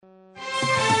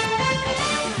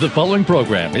The following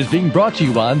program is being brought to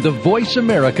you on the Voice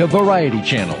America Variety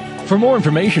Channel. For more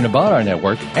information about our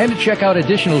network and to check out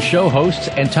additional show hosts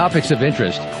and topics of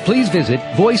interest, please visit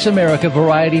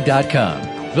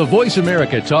voiceamericavariety.com. The Voice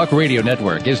America Talk Radio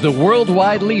Network is the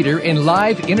worldwide leader in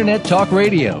live Internet talk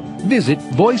radio. Visit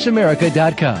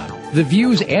voiceamerica.com. The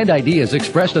views and ideas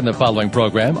expressed on the following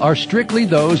program are strictly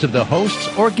those of the hosts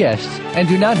or guests and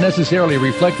do not necessarily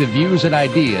reflect the views and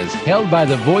ideas held by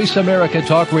the Voice America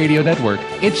Talk Radio Network,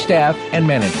 its staff, and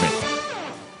management.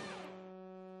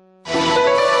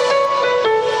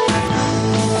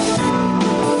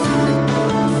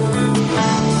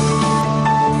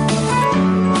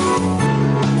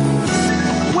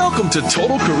 To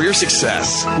Total Career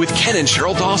Success with Ken and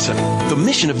Sheryl Dawson. The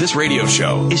mission of this radio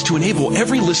show is to enable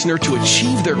every listener to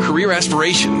achieve their career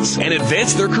aspirations and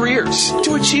advance their careers,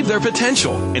 to achieve their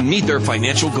potential and meet their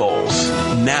financial goals.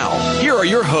 Now, here are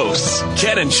your hosts,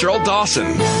 Ken and Sheryl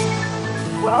Dawson.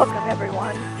 Welcome,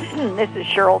 everyone. This is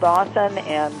Sheryl Dawson,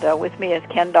 and with me is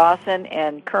Ken Dawson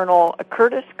and Colonel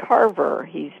Curtis Carver.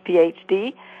 He's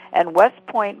PhD and West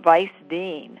Point Vice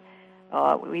Dean.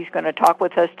 He's going to talk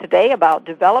with us today about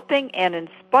developing and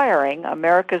inspiring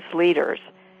America's leaders.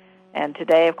 And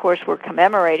today, of course, we're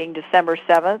commemorating December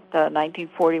 7th,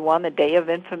 1941, the Day of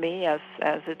Infamy, as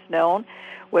it's known,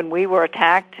 when we were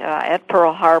attacked at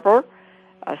Pearl Harbor,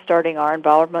 starting our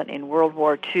involvement in World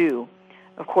War II.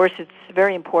 Of course, it's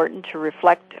very important to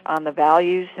reflect on the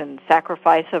values and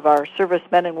sacrifice of our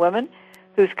servicemen and women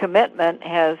whose commitment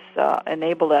has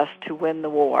enabled us to win the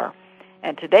war.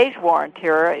 And today's war on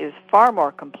terror is far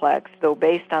more complex, though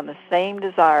based on the same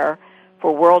desire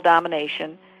for world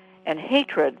domination and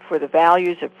hatred for the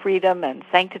values of freedom and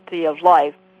sanctity of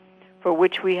life for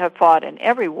which we have fought in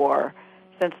every war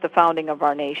since the founding of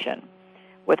our nation.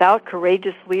 Without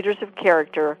courageous leaders of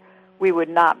character, we would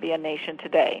not be a nation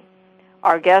today.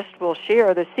 Our guest will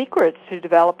share the secrets to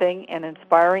developing and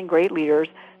inspiring great leaders,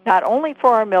 not only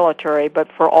for our military,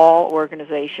 but for all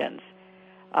organizations.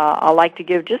 I'd like to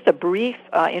give just a brief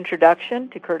introduction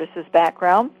to Curtis's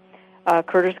background.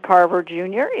 Curtis Carver,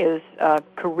 Jr. is a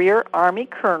career Army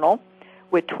colonel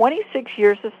with 26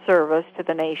 years of service to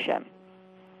the nation.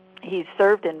 He's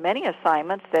served in many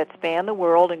assignments that span the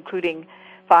world, including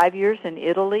 5 years in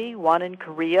Italy, 1 in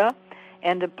Korea,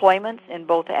 and deployments in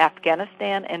both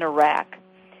Afghanistan and Iraq.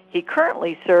 He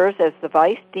currently serves as the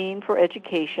Vice Dean for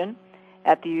Education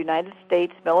at the United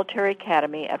States Military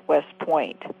Academy at West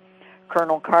Point.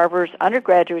 Colonel Carver's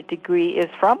undergraduate degree is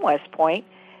from West Point,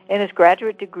 and his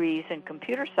graduate degrees in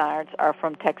computer science are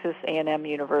from Texas A&M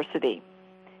University.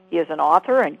 He is an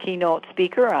author and keynote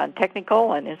speaker on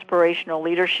technical and inspirational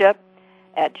leadership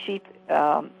at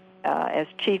as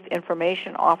Chief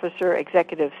Information Officer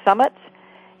Executive Summits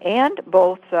and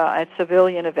both at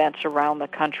civilian events around the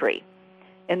country.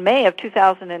 In May of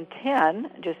 2010,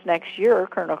 just next year,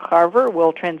 Colonel Carver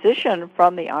will transition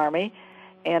from the Army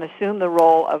and assume the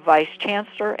role of Vice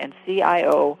Chancellor and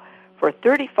CIO for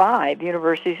 35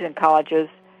 universities and colleges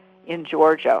in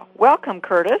Georgia. Welcome,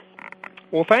 Curtis.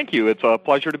 Well, thank you. It's a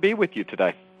pleasure to be with you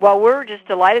today. Well, we're just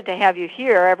delighted to have you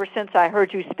here. Ever since I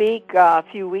heard you speak a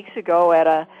few weeks ago at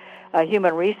a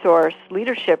human resource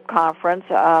leadership conference,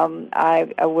 I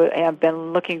have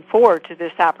been looking forward to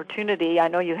this opportunity. I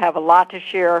know you have a lot to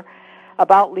share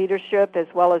about leadership as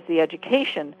well as the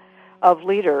education of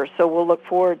leaders, so we'll look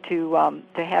forward to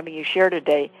having you share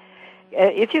today.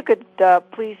 If you could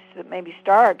please maybe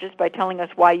start just by telling us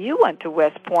why you went to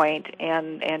West Point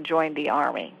and joined the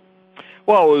Army.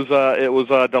 Well, it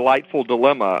was a delightful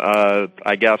dilemma.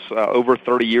 I guess over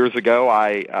 30 years ago,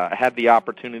 I had the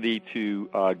opportunity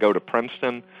to go to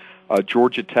Princeton,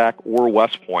 Georgia Tech, or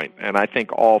West Point, and I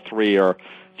think all three are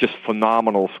just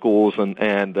phenomenal schools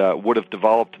and would have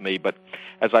developed me. But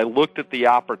as I looked at the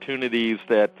opportunities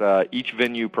that each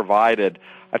venue provided,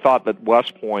 I thought that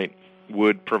West Point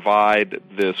would provide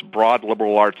this broad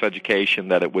liberal arts education,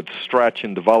 that it would stretch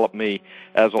and develop me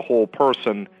as a whole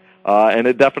person, and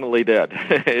it definitely did.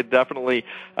 It definitely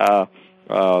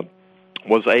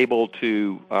was able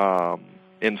to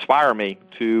inspire me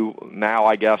to now,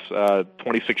 I guess,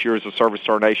 26 years of service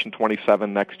to our nation,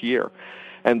 27 next year.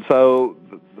 And so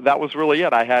that was really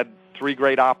it. I had 3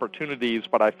 great opportunities,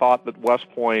 but I thought that West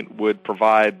Point would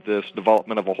provide this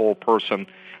development of a whole person,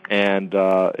 and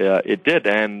it did.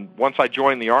 And once I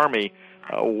joined the Army,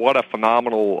 what a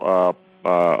phenomenal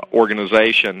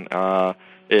organization.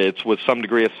 It's with some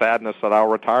degree of sadness that I'll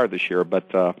retire this year, but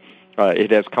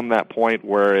it has come that point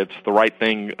where it's the right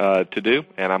thing to do,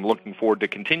 and I'm looking forward to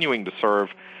continuing to serve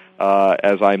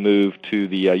as I move to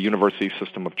the University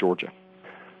System of Georgia.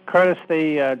 Curtis,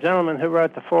 the gentleman who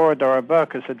wrote the foreword to our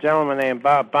book is a gentleman named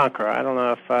Bob Bunker. I don't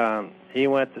know if he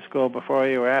went to school before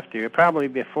you or after you, probably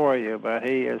before you, but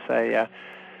he is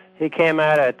he came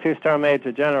out a two-star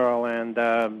Major General and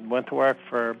went to work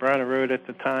for Brenner Root at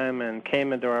the time and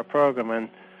came into our program and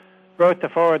wrote the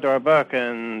foreword to our book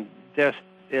and just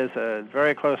is a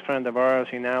very close friend of ours.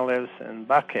 He now lives in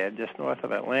Buckhead, just north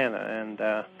of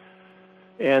Atlanta,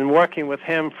 and working with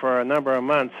him for a number of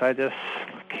months, I just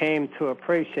came to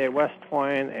appreciate West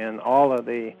Point and all of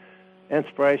the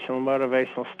inspirational,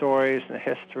 motivational stories and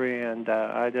history, and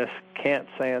I just can't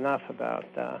say enough about,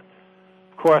 of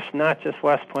course, not just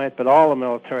West Point, but all the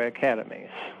military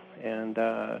academies. And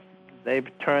they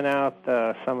turn out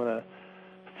some of the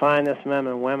finest men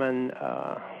and women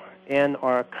in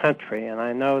our country, and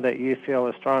I know that you feel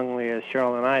as strongly as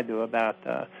Sheryl and I do about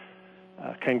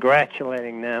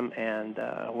congratulating them and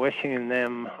wishing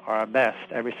them our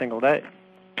best every single day.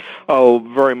 Oh,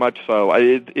 very much so.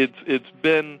 It's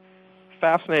been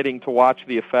fascinating to watch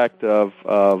the effect of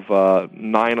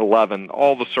 9/11.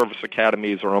 All the service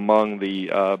academies are among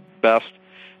the best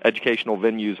educational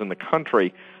venues in the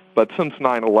country. But since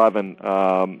 9/11,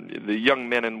 the young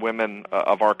men and women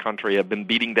of our country have been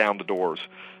beating down the doors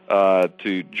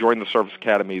to join the service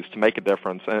academies to make a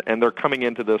difference, and they're coming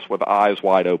into this with eyes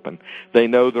wide open. They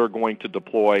know they're going to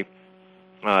deploy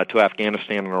to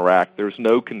Afghanistan and Iraq. There's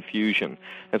no confusion,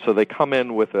 and so they come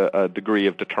in with a degree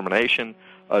of determination,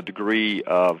 a degree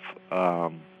of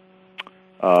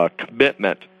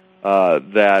commitment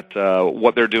that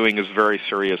what they're doing is very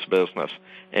serious business.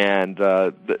 And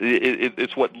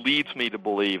it's what leads me to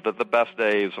believe that the best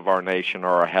days of our nation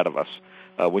are ahead of us.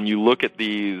 When you look at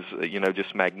these,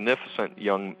 just magnificent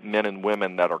young men and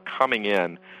women that are coming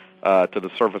in to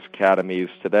the service academies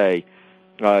today,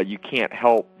 you can't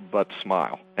help but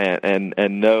smile and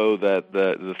know that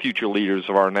the future leaders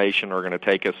of our nation are going to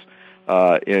take us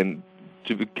in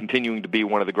to continuing to be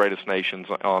one of the greatest nations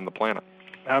on the planet.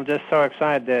 I'm just so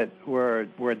excited that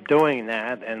we're doing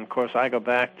that, and of course I go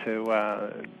back to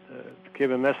the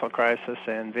Cuban Missile Crisis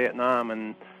in Vietnam,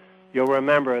 and you'll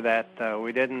remember that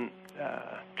we didn't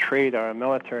treat our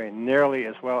military nearly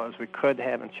as well as we could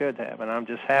have and should have, and I'm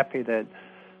just happy that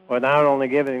we're not only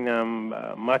giving them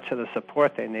much of the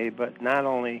support they need, but not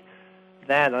only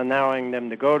that, allowing them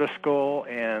to go to school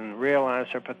and realize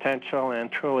their potential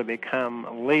and truly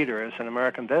become leaders in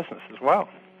American business as well.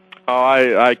 Oh,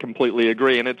 I completely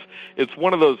agree, and it's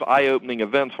one of those eye-opening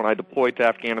events. When I deployed to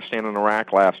Afghanistan and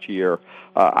Iraq last year,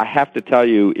 I have to tell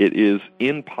you, it is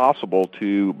impossible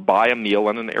to buy a meal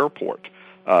in an airport.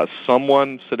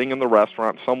 Someone sitting in the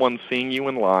restaurant, someone seeing you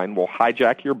in line will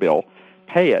hijack your bill,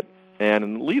 pay it, and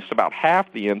in at least about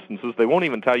half the instances, they won't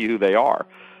even tell you who they are.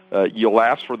 You'll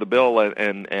ask for the bill,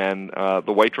 and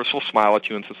the waitress will smile at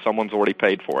you and say someone's already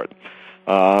paid for it.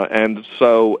 And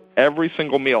so every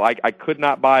single meal, I could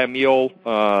not buy a meal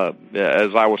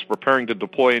as I was preparing to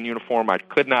deploy in uniform. I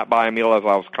could not buy a meal as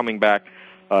I was coming back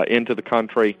into the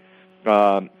country.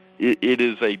 It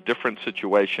is a different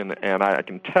situation, and I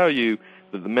can tell you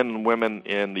that the men and women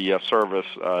in the service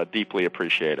deeply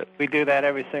appreciate it. We do that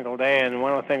every single day, and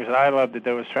one of the things that I love to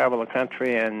do is travel the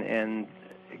country and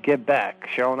give back.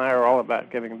 Sheryl and I are all about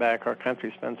giving back. Our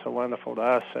country's been so wonderful to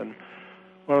us, and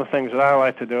one of the things that I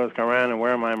like to do is go around and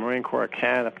wear my Marine Corps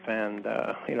cap and,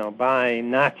 buy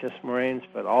not just Marines,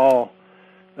 but all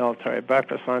military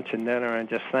breakfast, lunch, and dinner, and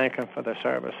just thank them for their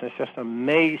service. It's just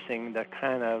amazing the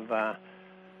kind of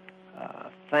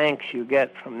thanks you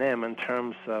get from them in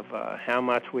terms of how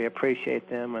much we appreciate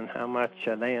them and how much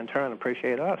they, in turn,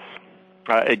 appreciate us.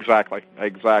 Exactly.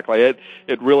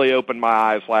 It really opened my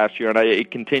eyes last year, and it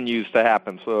continues to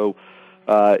happen. So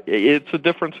it's a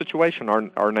different situation.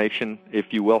 Our nation,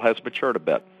 if you will, has matured a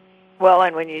bit. Well,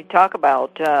 and when you talk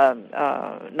about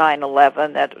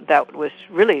 9/11, that was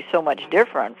really so much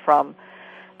different from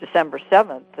December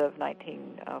 7th of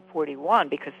 1941,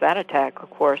 because that attack, of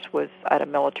course, was at a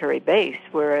military base,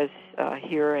 whereas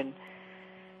here in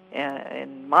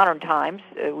modern times,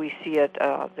 we see it,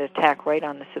 the attack right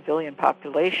on the civilian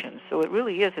population. So it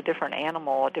really is a different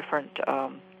animal, a different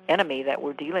enemy that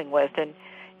we're dealing with. And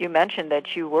you mentioned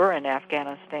that you were in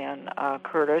Afghanistan,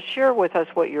 Curtis. Share with us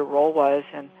what your role was,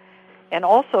 and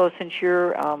also, since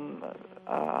you're an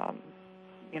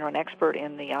expert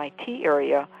in the IT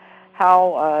area,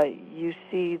 how you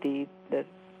see the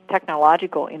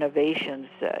technological innovations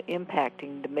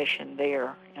impacting the mission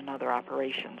there and other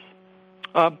operations.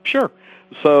 Sure.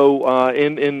 So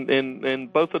in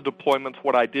both the deployments,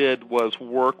 what I did was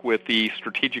work with the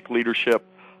strategic leadership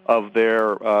of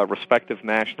their respective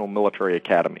national military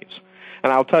academies.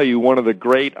 And I'll tell you, one of the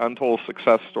great untold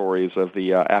success stories of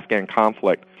the Afghan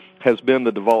conflict has been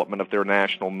the development of their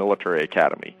National Military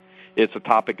Academy. It's a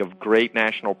topic of great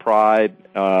national pride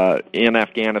in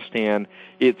Afghanistan.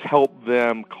 It's helped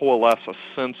them coalesce a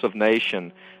sense of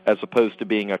nation as opposed to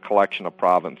being a collection of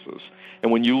provinces.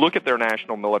 And when you look at their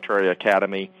National Military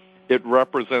Academy, it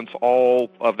represents all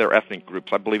of their ethnic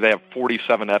groups. I believe they have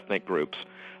 47 ethnic groups.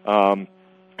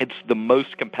 It's the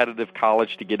most competitive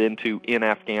college to get into in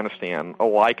Afghanistan.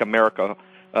 Like America,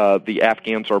 the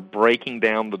Afghans are breaking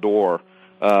down the door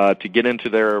to get into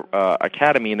their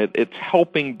academy, and it's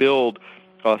helping build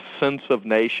a sense of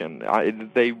nation.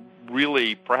 They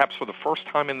really, perhaps for the first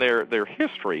time in their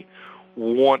history,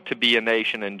 want to be a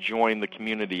nation and join the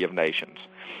community of nations.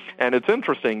 And it's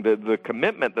interesting that the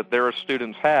commitment that their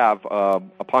students have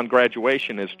upon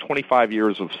graduation is 25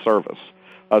 years of service.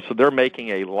 So they're making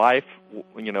a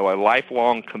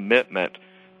lifelong commitment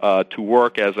to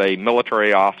work as a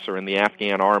military officer in the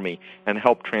Afghan army and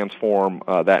help transform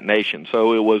that nation.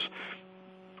 So it was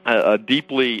a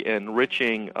deeply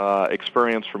enriching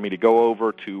experience for me to go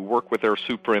over to work with their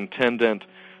superintendent,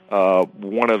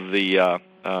 one of the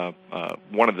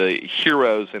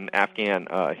heroes in Afghan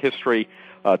history,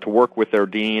 to work with their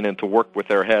dean and to work with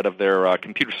their head of their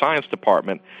computer science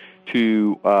department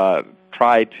to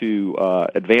try to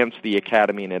advance the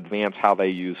academy and advance how they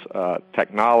use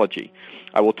technology.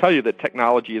 I will tell you that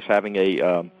technology is having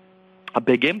a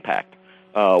big impact.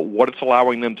 What it's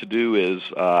allowing them to do is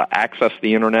access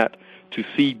the Internet, to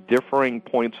see differing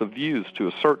points of views. To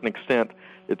a certain extent,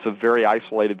 it's a very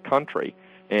isolated country,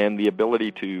 and the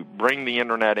ability to bring the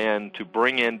Internet in, to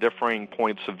bring in differing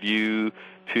points of view,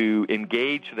 to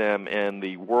engage them in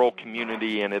the world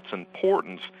community and its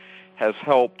importance has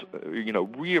helped,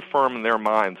 reaffirm in their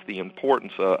minds the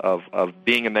importance of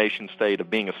being a nation state, of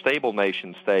being a stable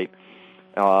nation state,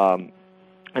 and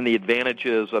the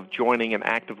advantages of joining and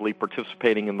actively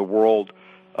participating in the world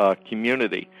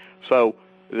community. So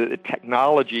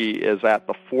technology is at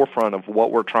the forefront of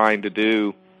what we're trying to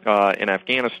do in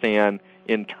Afghanistan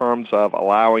in terms of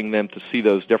allowing them to see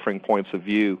those differing points of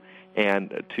view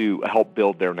and to help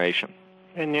build their nation.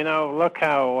 And, look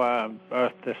how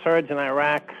the surge in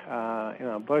Iraq,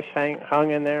 Bush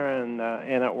hung in there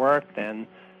and it worked. And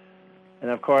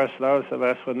of course, those of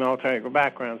us with military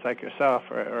backgrounds like yourself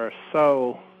are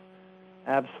so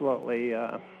absolutely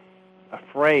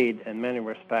afraid in many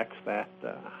respects that,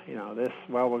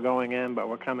 we're going in, but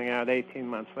we're coming out 18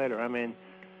 months later. I mean,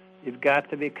 you've got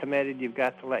to be committed. You've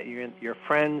got to let your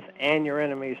friends and your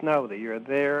enemies know that you're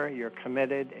there, you're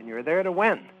committed, and you're there to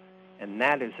win. And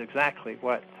that is exactly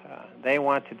what they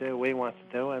want to do, we want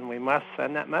to do, and we must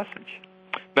send that message.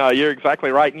 No, you're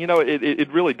exactly right. And,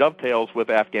 it really dovetails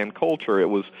with Afghan culture. It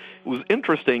was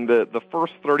interesting that the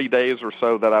first 30 days or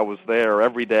so that I was there,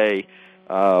 every day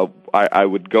I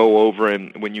would go over,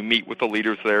 and when you meet with the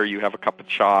leaders there, you have a cup of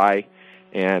chai,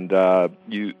 and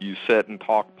you sit and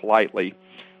talk politely.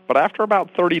 But after about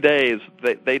 30 days,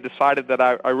 they decided that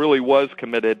I really was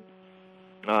committed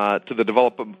to the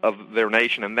development of their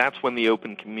nation, and that's when the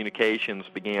open communications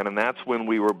began, and that's when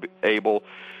we were able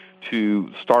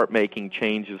to start making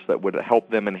changes that would help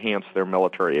them enhance their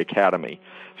military academy.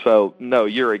 So, no,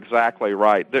 you're exactly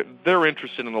right. They're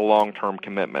interested in a long-term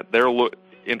commitment. They're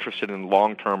interested in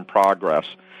long-term progress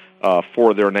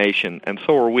for their nation, and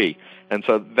so are we. And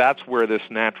so that's where this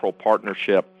natural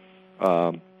partnership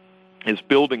is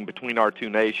building between our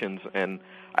two nations, and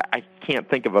I can't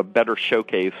think of a better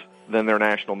showcase than their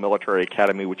National Military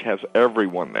Academy, which has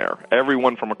everyone there,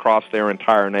 everyone from across their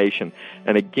entire nation,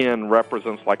 and again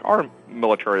represents, like our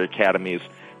military academies,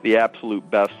 the absolute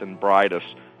best and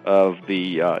brightest of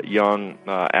the young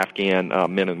Afghan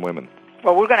men and women.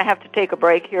 Well, we're going to have to take a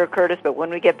break here, Curtis, but when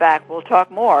we get back, we'll talk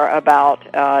more about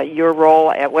your role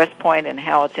at West Point and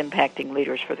how it's impacting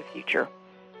leaders for the future.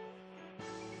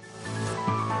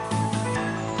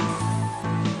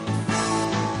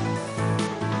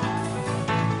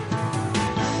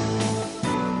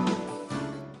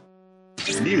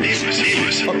 News,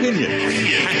 opinion,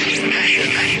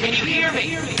 can you hear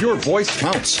me? Your voice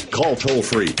counts. Call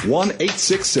toll-free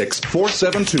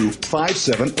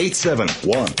 1-866-472-5787.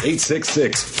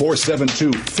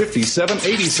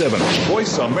 1-866-472-5787.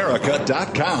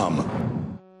 VoiceAmerica.com.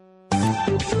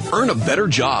 Earn a better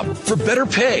job for better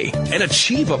pay and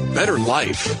achieve a better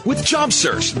life with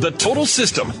JobSearch, the total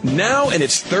system, now in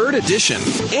its 3rd edition,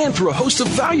 and through a host of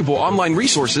valuable online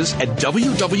resources at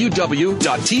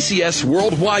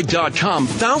www.tcsworldwide.com.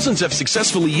 Thousands have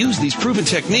successfully used these proven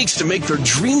techniques to make their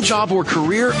dream job or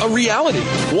career a reality.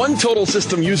 One total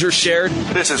system user shared,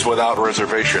 "This is without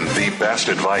reservation the best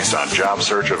advice on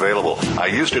JobSearch available. I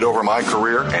used it over my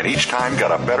career and each time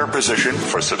got a better position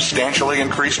for substantially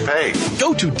increased pay."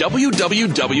 Go to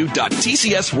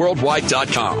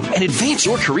www.tcsworldwide.com and advance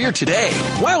your career today.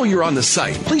 While you're on the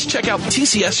site, please check out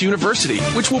TCS University,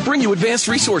 which will bring you advanced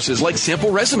resources like sample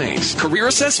resumes, career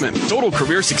assessment, total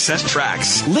career success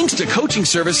tracks, links to coaching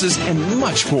services, and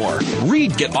much more.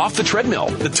 Read Get Off the Treadmill,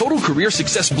 the Total Career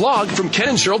Success blog from Ken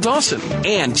and Sheryl Dawson,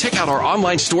 and check out our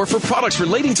online store for products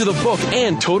relating to the book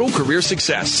and Total Career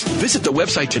Success. Visit the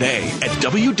website today at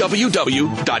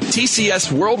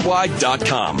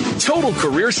www.tcsworldwide.com. Total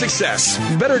Career Success.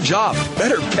 Better job,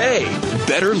 better pay,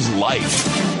 better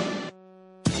life.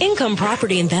 Income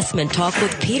Property Investment Talk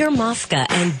with Peter Mosca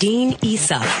and Dean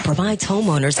Issa provides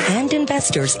homeowners and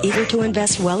investors eager to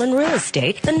invest well in real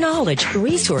estate the knowledge,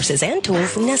 resources, and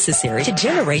tools necessary to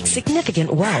generate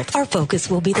significant wealth. Our focus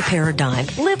will be the paradigm.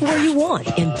 Live where you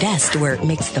want. Invest where it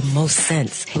makes the most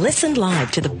sense. Listen live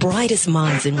to the brightest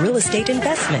minds in real estate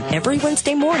investment every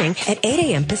Wednesday morning at 8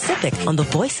 a.m. Pacific on the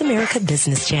Voice America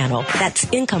Business Channel. That's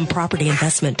Income Property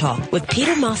Investment Talk with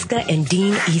Peter Mosca and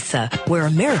Dean Issa, where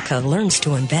America learns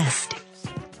to invest.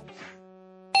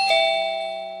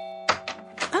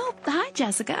 Oh, hi,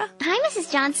 Jessica. Hi, Mrs.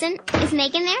 Johnson. Is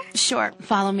Megan there? Sure.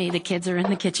 Follow me. The kids are in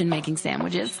the kitchen making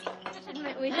sandwiches. Hey,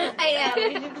 Julie. Hi,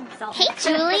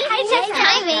 Jessica.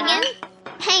 Hi, Megan.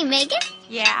 Hey, Megan.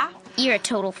 Yeah? You're a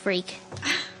total freak.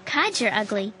 God, you're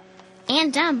ugly.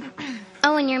 And dumb.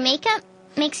 Oh, and your makeup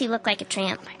makes you look like a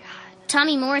tramp. Oh, my God.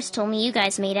 Tommy Morris told me you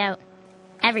guys made out.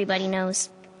 Everybody knows.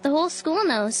 The whole school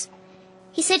knows.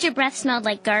 He said your breath smelled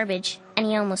like garbage, and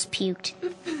he almost puked.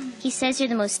 He says you're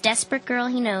the most desperate girl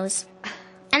he knows.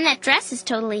 And that dress is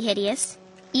totally hideous.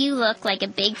 You look like a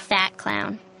big fat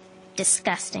clown.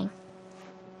 Disgusting.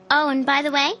 Oh, and by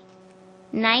the way,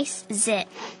 nice zit.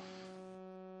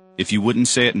 If you wouldn't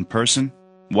say it in person,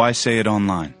 why say it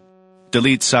online?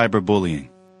 Delete cyberbullying.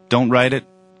 Don't write it,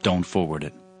 don't forward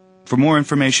it. For more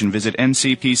information, visit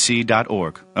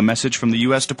ncpc.org. A message from the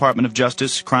U.S. Department of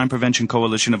Justice, Crime Prevention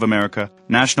Coalition of America,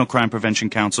 National Crime Prevention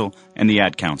Council, and the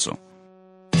Ad Council.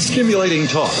 Stimulating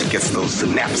talk. It gets those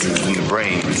synapses in the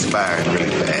brain inspired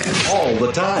really fast. All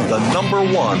the time. The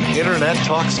 #1 Internet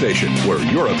talk station where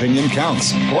your opinion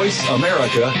counts.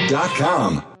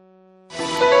 VoiceAmerica.com.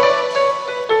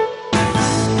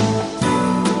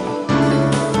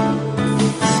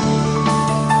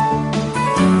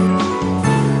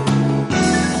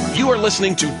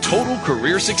 Listening to Total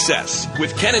Career Success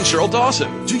with Ken and Sheryl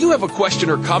Dawson. Do you have a question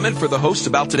or comment for the hosts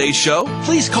about today's show?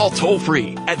 Please call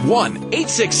toll-free at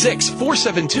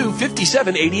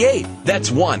 1-866-472-5788. That's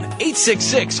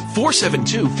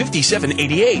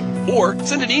 1-866-472-5788. Or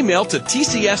send an email to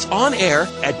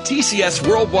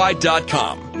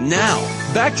tcsonair@tcsworldwide.com. Now,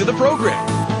 back to the program.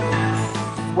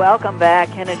 Welcome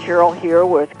back. Ken and Sheryl here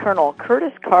with Colonel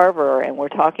Curtis Carver, and we're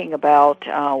talking about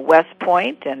West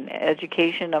Point and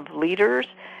education of leaders.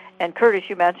 And Curtis,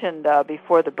 you mentioned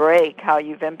before the break how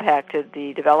you've impacted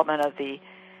the development of the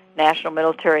National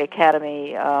Military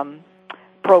Academy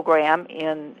program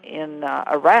in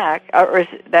Iraq.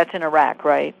 That's in Iraq,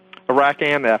 right? Iraq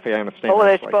and Afghanistan. Oh,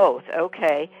 that's both.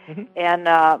 Okay. Mm-hmm. And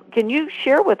can you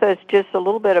share with us just a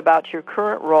little bit about your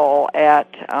current role at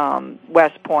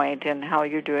West Point and how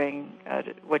you're doing,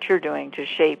 what you're doing to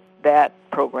shape that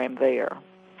program there?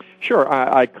 Sure.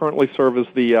 I currently serve as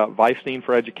the Vice Dean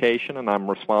for Education, and I'm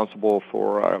responsible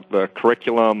for the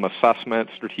curriculum, assessment,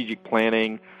 strategic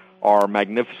planning, our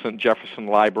magnificent Jefferson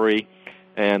Library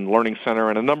and Learning Center,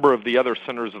 and a number of the other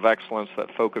centers of excellence that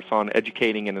focus on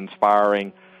educating and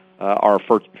inspiring our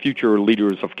future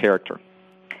leaders of character.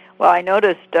 Well, I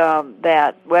noticed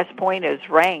that West Point is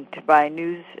ranked by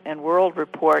News and World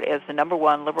Report as the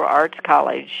 #1 liberal arts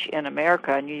college in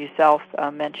America, and you yourself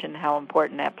mentioned how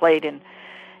important that played in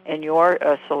your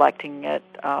selecting it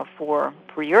for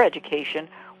your education.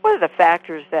 What are the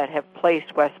factors that have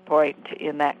placed West Point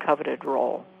in that coveted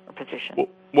role or position?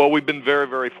 Well, we've been very,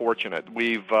 very fortunate.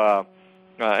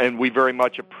 And we very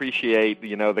much appreciate,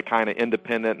 the kind of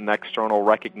independent and external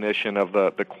recognition of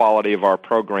the quality of our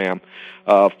program.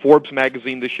 Forbes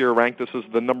magazine this year ranked us as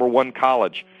the #1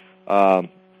 college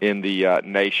in the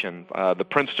nation. The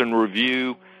Princeton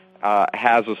Review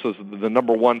has us as the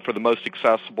 #1 for the most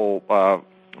accessible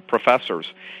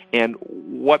professors. And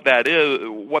what that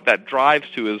drives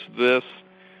to is this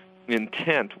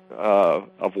intent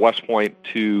of West Point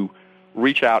to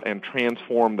reach out and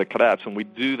transform the cadets, and we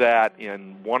do that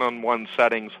in one-on-one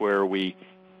settings where we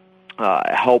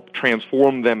help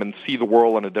transform them and see the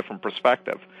world in a different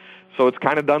perspective. So it's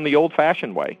kind of done the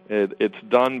old-fashioned way. It's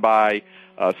done by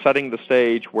setting the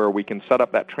stage where we can set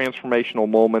up that transformational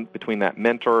moment between that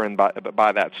mentor and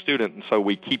by that student, and so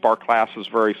we keep our classes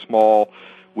very small.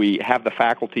 We have the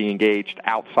faculty engaged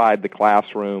outside the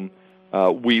classroom.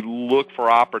 we look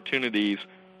for opportunities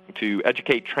to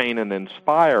educate, train, and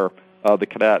inspire the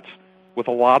cadets with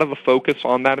a lot of a focus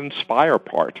on that inspire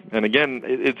part. And again,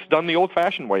 it's done the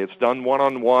old-fashioned way. It's done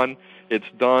one-on-one. It's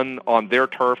done on their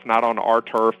turf, not on our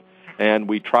turf. And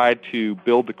we try to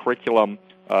build the curriculum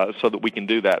so that we can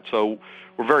do that. So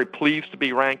we're very pleased to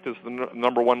be ranked as the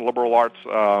number one liberal arts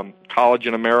college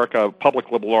in America,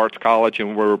 public liberal arts college,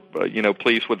 and we're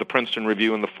pleased with the Princeton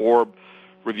Review and the Forbes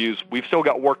reviews. We've still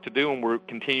got work to do, and we're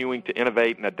continuing to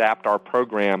innovate and adapt our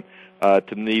program to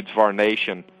the needs of our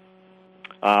nation.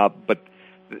 But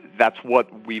that's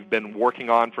what we've been working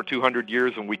on for 200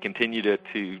 years, and we continue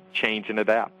to change and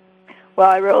adapt. Well,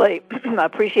 I really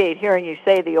appreciate hearing you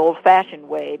say the old-fashioned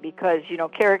way because,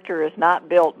 character is not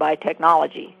built by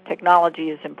technology. Technology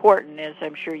is important, as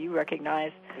I'm sure you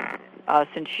recognize,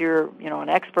 since you're, an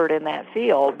expert in that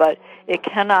field, but it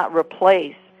cannot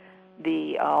replace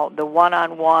the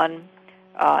one-on-one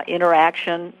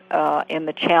interaction and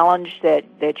the challenge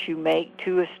that you make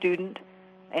to a student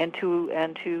and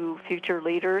to future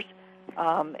leaders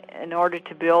in order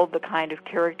to build the kind of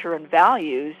character and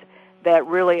values that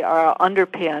really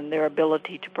underpin their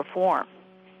ability to perform.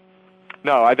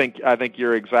 No, I think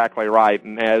you're exactly right.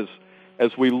 And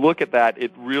as we look at that,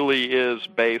 it really is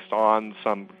based on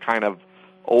some kind of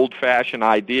old-fashioned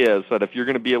ideas that if you're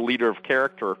going to be a leader of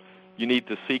character, you need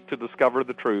to seek to discover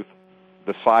the truth,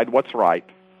 decide what's right,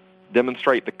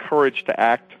 demonstrate the courage to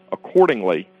act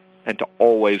accordingly, and to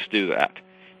always do that.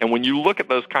 And when you look at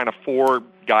those kind of four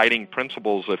guiding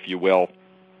principles, if you will,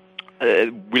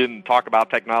 we didn't talk about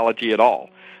technology at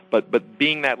all, but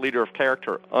being that leader of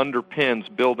character underpins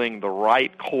building the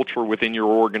right culture within your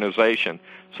organization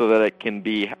so that it can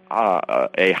be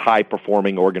a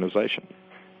high-performing organization.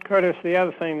 Curtis, the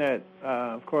other thing that,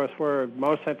 of course, we're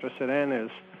most interested in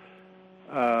is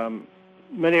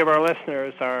many of our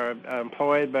listeners are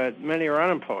employed, but many are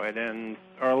unemployed and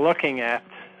are looking at,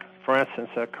 for instance,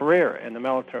 a career in the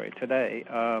military today.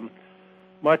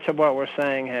 Much of what we're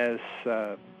saying has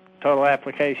total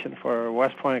application for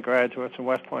West Point graduates and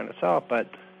West Point itself, but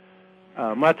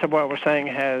much of what we're saying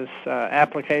has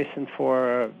application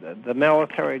for the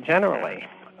military generally.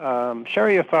 Share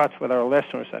your thoughts with our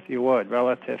listeners, if you would,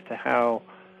 relative to how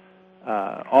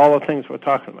all the things we're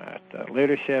talking about,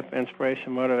 leadership,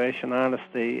 inspiration, motivation,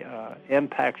 honesty,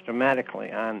 impacts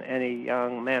dramatically on any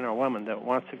young man or woman that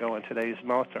wants to go in today's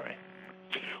military.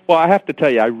 Well, I have to tell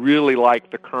you, I really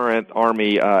like the current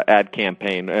Army ad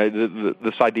campaign,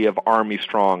 this idea of Army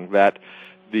Strong, that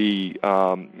the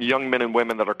young men and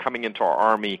women that are coming into our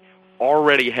Army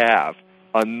already have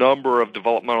a number of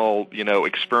developmental,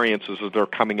 experiences as they're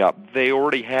coming up. They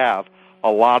already have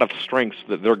a lot of strengths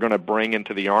that they're going to bring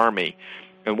into the Army.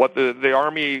 And what the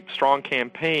Army Strong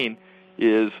campaign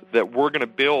is that we're going to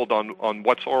build on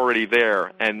what's already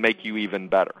there and make you even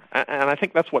better. And I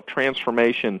think that's what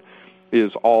transformation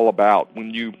is all about.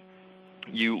 When you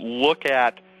look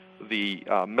at the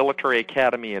military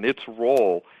academy and its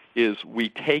role is we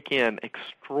take in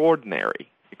extraordinary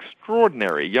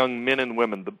young men and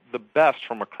women, the best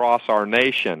from across our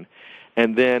nation,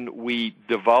 and then we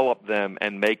develop them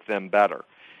and make them better.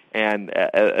 And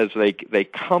as they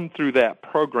come through that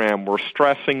program, we're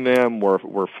stressing them,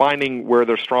 we're finding where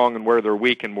they're strong and where they're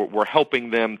weak, and we're helping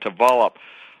them develop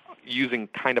using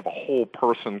kind of a whole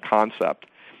person concept.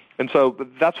 And so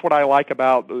that's what I like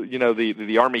about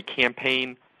the Army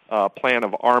campaign plan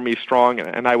of Army Strong,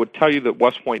 and I would tell you that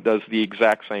West Point does the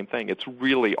exact same thing. It's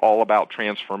really all about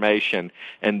transformation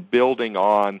and building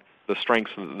on the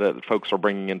strengths that folks are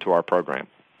bringing into our program.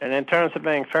 And in terms of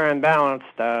being fair and balanced,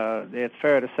 it's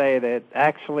fair to say that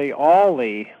actually all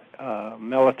the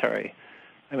military,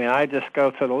 I just go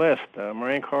through the list,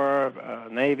 Marine Corps,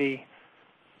 Navy,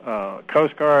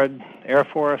 Coast Guard, Air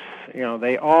Force,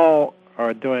 they all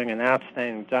are doing an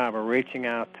outstanding job of reaching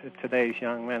out to today's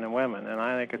young men and women, and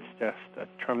I think it's just a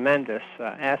tremendous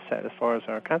asset as far as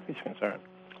our country's concerned.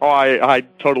 Oh, I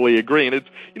totally agree, and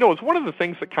it's one of the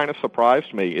things that kind of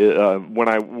surprised me when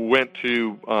I went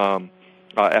to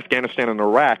Afghanistan and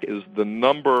Iraq is the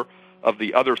number of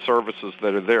the other services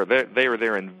that are there. They are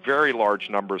there in very large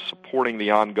numbers supporting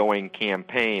the ongoing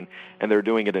campaign, and they're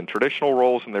doing it in traditional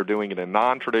roles and they're doing it in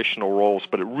non-traditional roles,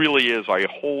 but it really is a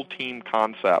whole team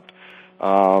concept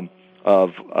of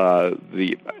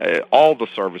all the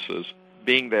services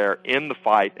being there in the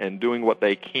fight and doing what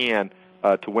they can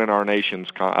to win our nation's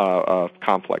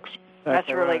conflicts. That's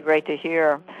really great to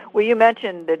hear. Well, you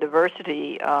mentioned the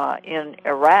diversity in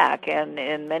Iraq, and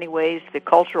in many ways the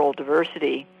cultural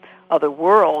diversity of the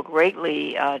world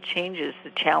greatly changes the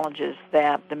challenges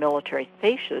that the military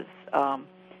faces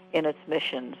in its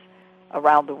missions.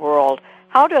 around the world.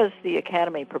 How does the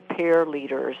Academy prepare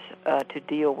leaders to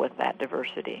deal with that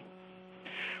diversity?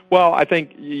 Well, I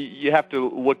think you have to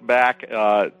look back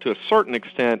to a certain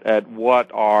extent at what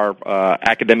our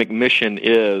academic mission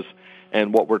is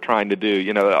and what we're trying to do.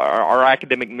 You know, our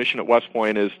academic mission at West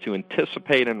Point is to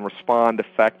anticipate and respond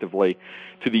effectively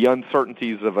to the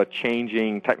uncertainties of a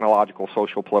changing technological,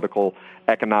 social, political,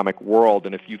 economic world.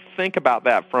 And if you think about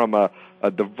that from a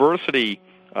diversity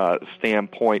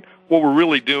standpoint, what we're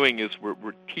really doing is we're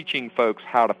teaching folks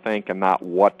how to think and not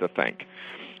what to think.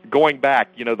 Going back,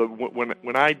 you know,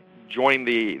 when I joined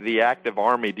the active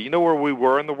Army, do you know where we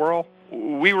were in the world?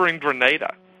 We were in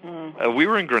Grenada. We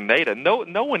were in Grenada.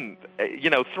 No one,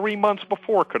 3 months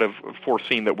before could have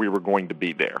foreseen that we were going to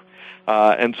be there.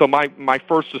 And so my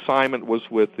first assignment was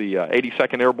with the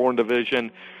 82nd Airborne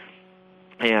Division,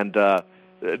 and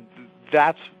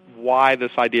that's why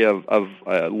this idea of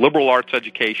liberal arts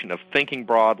education, of thinking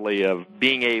broadly, of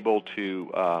being able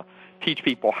to teach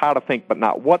people how to think but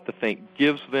not what to think,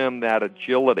 gives them that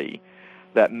agility,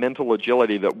 that mental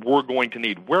agility that we're going to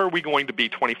need. Where are we going to be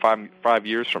 25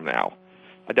 years from now?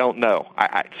 I don't know.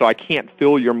 So I can't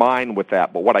fill your mind with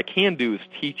that. But what I can do is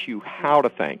teach you how to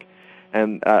think.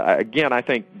 And again, I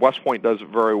think West Point does it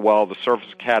very well. The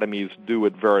service academies do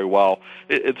it very well.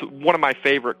 It's one of my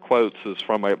favorite quotes is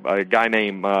from a guy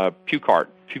named Puchart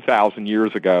 2,000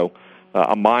 years ago.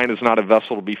 A mind is not a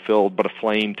vessel to be filled, but a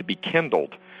flame to be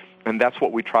kindled. And that's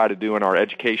what we try to do in our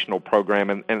educational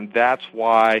program, and that's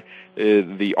why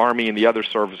the Army and the other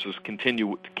services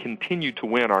continue to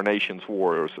win our nation's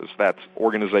wars. Is that's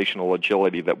organizational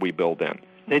agility that we build in.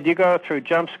 Did you go through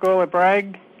jump school at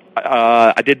Bragg?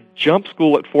 I did jump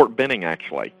school at Fort Benning,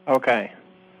 actually. Okay.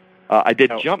 I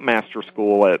did jump master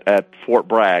school at Fort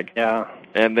Bragg. Yeah.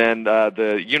 And then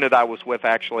the unit I was with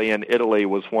actually in Italy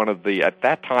was one of the, at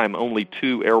that time, only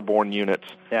 2 airborne units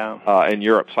in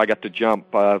Europe. So I got to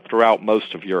jump throughout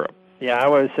most of Europe. Yeah, I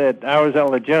was at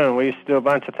Lejeune. We used to do a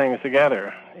bunch of things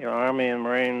together, Army and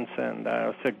Marines, and it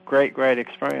was a great, great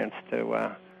experience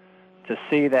to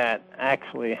see that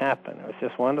actually happen. It was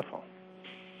just wonderful.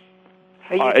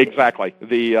 Exactly.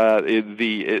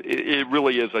 It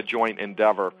really is a joint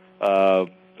endeavor.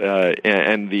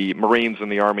 And the Marines and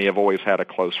the Army have always had a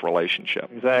close relationship.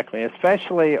 Exactly,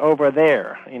 especially over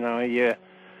there. You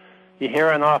hear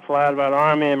an awful lot about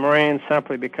Army and Marines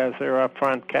simply because they're up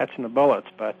front catching the bullets.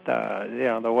 But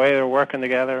the way they're working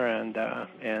together and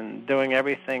doing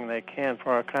everything they can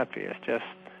for our country is just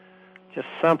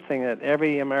something that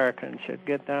every American should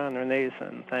get down on their knees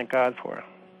and thank God for.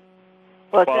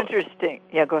 Well, it's interesting.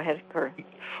 Yeah, go ahead, Kurt.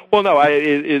 Well, no,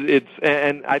 I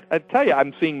tell you,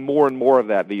 I'm seeing more and more of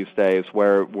that these days,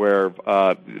 where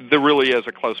there really is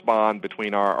a close bond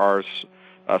between our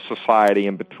society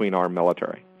and between our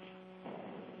military.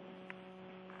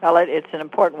 Well, it's an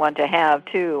important one to have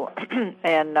too,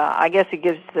 and I guess it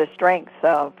gives the strength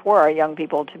for our young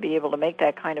people to be able to make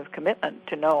that kind of commitment,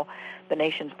 to know the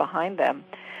nation's behind them.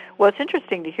 Well, it's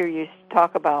interesting to hear you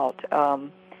talk about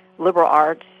liberal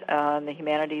arts and the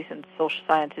humanities and social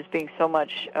sciences being so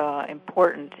much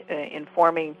important in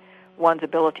forming one's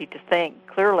ability to think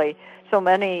clearly. So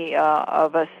many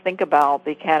of us think about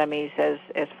the academies as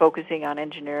focusing on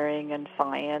engineering and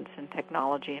science and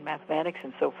technology and mathematics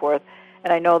and so forth.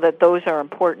 And I know that those are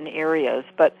important areas,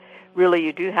 but really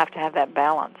you do have to have that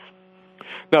balance.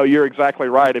 No, you're exactly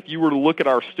right. If you were to look at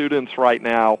our students right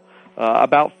now,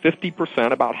 about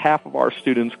 50%, about half of our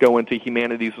students go into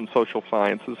humanities and social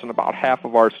sciences, and about half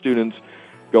of our students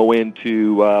go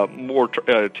into more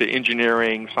to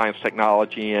engineering, science,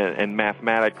 technology, and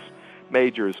mathematics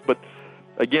majors. But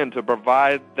again, to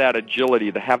provide that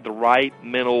agility, to have the right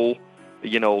mental,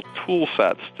 tool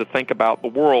sets to think about the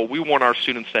world, we want our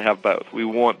students to have both. We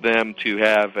want them to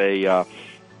have a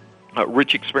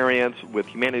rich experience with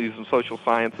humanities and social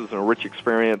sciences and a rich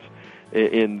experience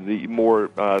in the more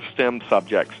STEM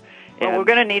subjects. Well, we're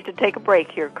going to need to take a break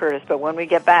here, Curtis, but when we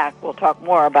get back, we'll talk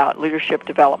more about leadership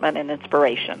development and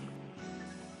inspiration.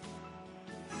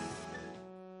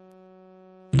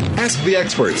 Ask the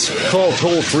experts. Call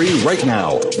toll-free right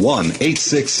now,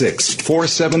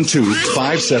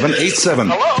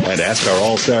 1-866-472-5787. And ask our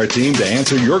all-star team to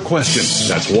answer your question.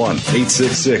 That's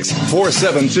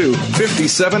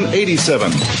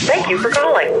 1-866-472-5787. Thank you for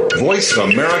calling.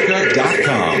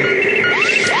 VoiceAmerica.com.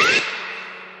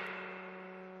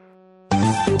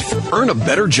 earn a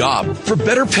better job for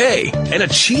better pay and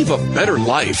achieve a better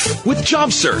life with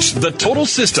JobSearch, the total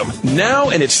system, now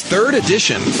in its 3rd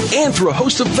edition, and through a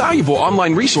host of valuable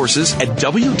online resources at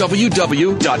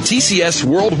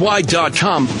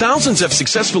www.tcsworldwide.com. Thousands have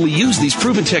successfully used these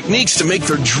proven techniques to make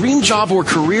their dream job or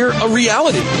career a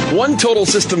reality. One total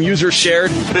system user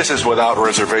shared, "This is without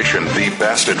reservation the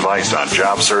best advice on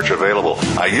job search available.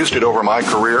 I used it over my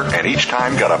career and each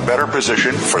time got a better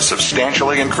position for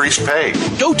substantially increased pay."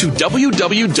 Go to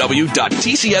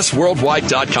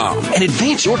www.tcsworldwide.com and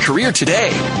advance your career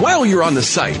today. While you're on the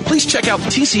site, please check out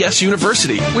TCS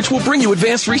University, which will bring you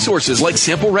advanced resources like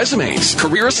sample resumes,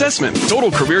 career assessment,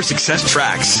 total career success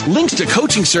tracks, links to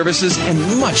coaching services,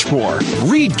 and much more.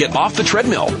 Read Get Off the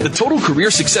Treadmill, the Total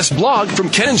Career Success blog from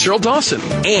Ken and Sheryl Dawson,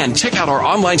 and check out our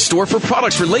online store for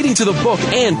products relating to the book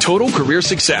and Total Career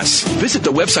Success. Visit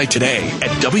the website today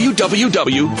at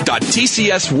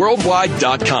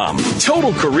www.tcsworldwide.com.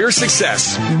 Total Career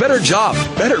Success. Better job,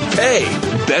 better pay,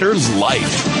 better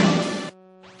life.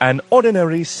 An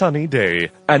ordinary sunny day,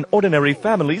 an ordinary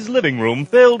family's living room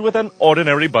filled with an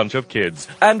ordinary bunch of kids,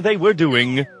 and they were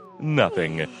doing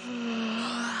nothing.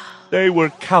 They were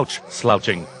couch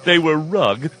slouching, they were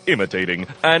rug imitating,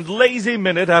 and lazy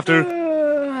minute after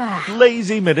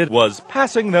lazy minute was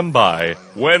passing them by,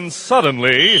 when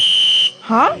suddenly...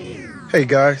 Huh? Hey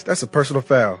guys, that's a personal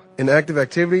foul. Inactive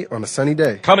activity on a sunny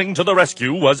day. Coming to the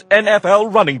rescue was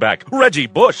NFL running back Reggie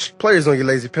Bush. Players don't get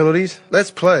lazy penalties. Let's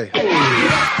play.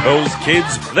 Those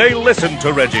kids, they listened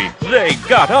to Reggie. They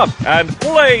got up and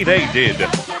play they did.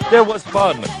 There was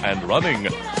fun and running.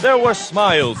 There were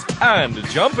smiles and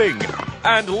jumping.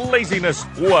 And laziness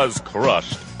was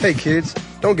crushed. Hey kids,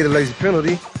 don't get a lazy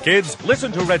penalty. Kids,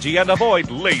 listen to Reggie and avoid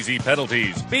lazy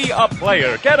penalties. Be a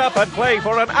player. Get up and play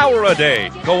for an hour a day.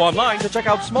 Go online to check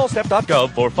out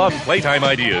smallstep.gov for fun playtime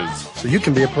ideas. So you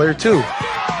can be a player too.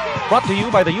 Brought to you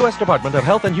by the U.S. Department of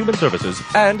Health and Human Services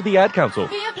and the Ad Council.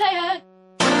 Be a player.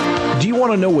 Do you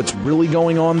want to know what's really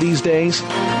going on these days?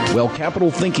 Well, Capital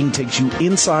Thinking takes you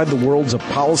inside the worlds of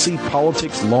policy,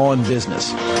 politics, law, and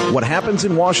business. What happens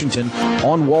in Washington,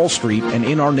 on Wall Street, and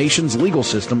in our nation's legal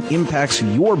system impacts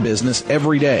your business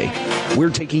every day.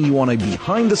 We're taking you on a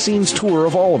behind-the-scenes tour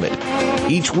of all of it.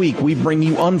 Each week, we bring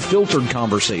you unfiltered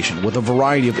conversation with a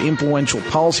variety of influential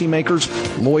policymakers,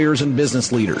 lawyers, and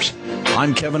business leaders.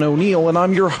 I'm Kevin O'Neill, and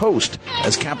I'm your host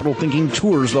as Capital Thinking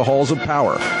tours the halls of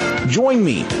power. Join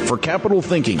me for Capital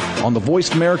Thinking on the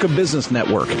Voice America Business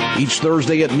Network each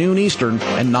Thursday at noon Eastern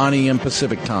and 9 a.m.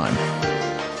 Pacific Time.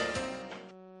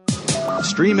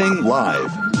 Streaming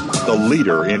live, the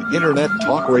leader in Internet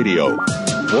talk radio,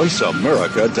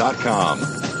 voiceamerica.com.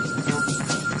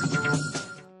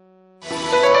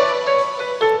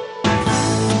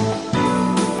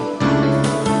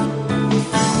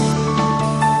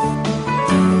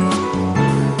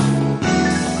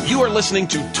 Listening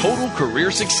to Total Career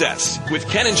Success with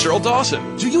Ken and Sheryl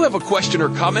Dawson. Do you have a question or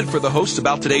comment for the hosts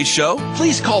about today's show?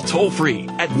 Please call toll-free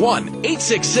at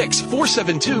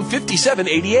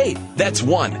 1-866-472-5788. That's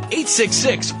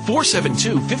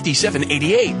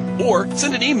 1-866-472-5788. Or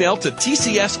send an email to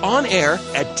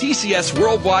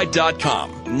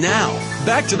tcsonair@tcsworldwide.com. Now,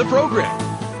 back to the program.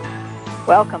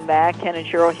 Welcome back. Ken and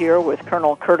Sheryl here with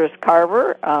Colonel Curtis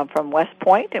Carver from West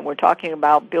Point, and we're talking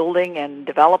about building and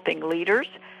developing leaders.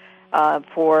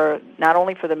 For not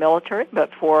only for the military, but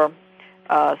for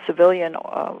civilian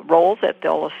roles that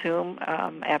they'll assume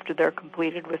after they're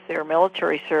completed with their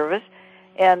military service.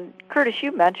 And Curtis,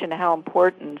 you mentioned how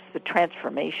important the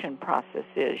transformation process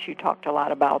is. You talked a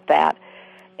lot about that.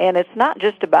 And it's not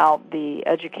just about the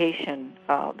education,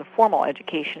 the formal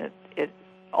education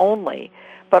only,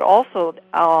 but also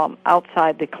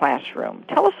outside the classroom.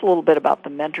 Tell us a little bit about the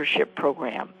mentorship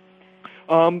program.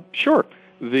 Sure.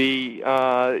 The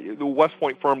West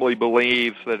Point firmly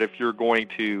believes that if you're going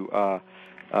to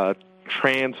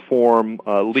transform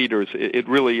leaders, it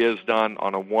really is done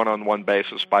on a one-on-one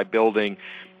basis by building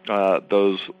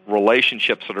those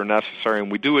relationships that are necessary,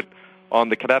 and we do it on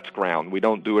the cadets' ground. We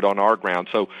don't do it on our ground.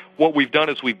 So what we've done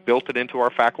is we've built it into our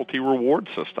faculty reward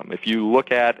system. If you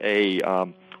look at a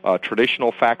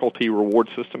traditional faculty reward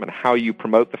system and how you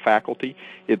promote the faculty,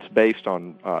 it's based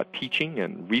on teaching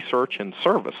and research and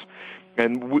service.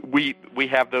 And we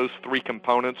have those three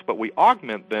components, but we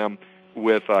augment them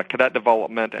with cadet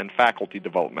development and faculty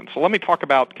development. So let me talk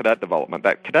about cadet development.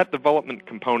 That cadet development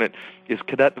component is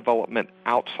cadet development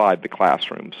outside the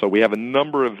classroom. So we have a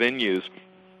number of venues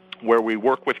where we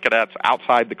work with cadets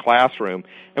outside the classroom,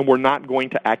 and we're not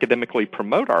going to academically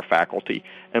promote our faculty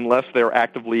unless they're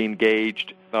actively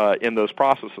engaged in those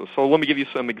processes. So let me give you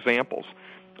some examples.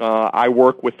 I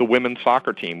work with the women's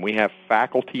soccer team. We have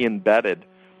faculty embedded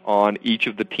on each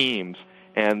of the teams.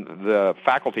 And the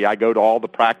faculty, I go to all the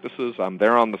practices. I'm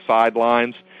there on the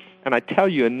sidelines. And I tell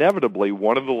you, inevitably,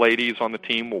 one of the ladies on the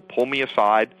team will pull me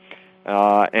aside,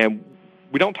 and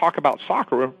we don't talk about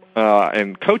soccer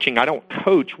and coaching. I don't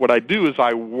coach. What I do is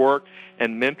I work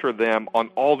and mentor them on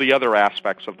all the other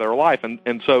aspects of their life.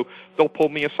 And so they'll pull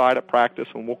me aside at practice,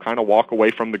 and we'll kind of walk away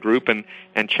from the group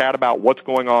and chat about what's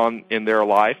going on in their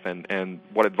life and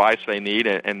what advice they need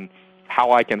and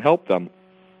how I can help them.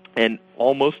 And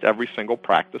almost every single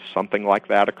practice, something like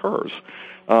that occurs.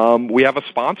 We have a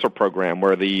sponsor program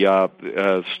where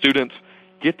the students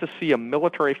get to see a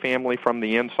military family from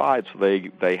the inside. So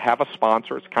they have a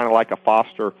sponsor. It's kind of like a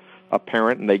foster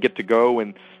parent, and they get to go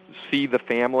and see the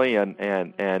family and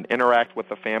interact with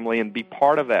the family and be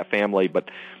part of that family. But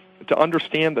to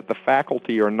understand that the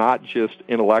faculty are not just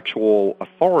intellectual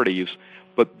authorities,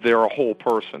 but they're a whole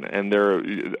person, and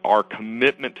our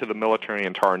commitment to the military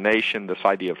and to our nation, this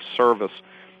idea of service,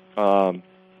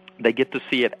 they get to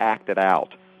see it acted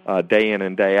out day in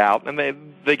and day out, and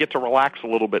they get to relax a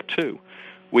little bit too.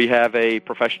 We have a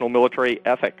professional military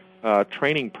ethic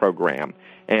training program,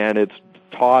 and it's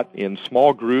taught in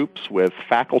small groups with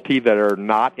faculty that are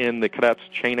not in the cadets'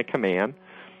 chain of command.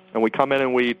 And we come in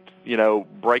and we,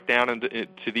 break down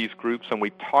into these groups, and we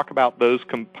talk about those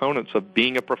components of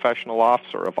being a professional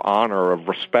officer, of honor, of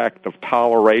respect, of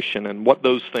toleration, and what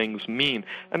those things mean,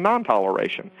 and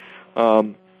non-toleration.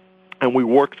 And we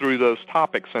work through those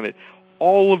topics, and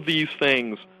all of these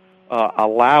things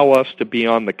allow us to be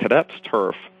on the cadets'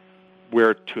 turf,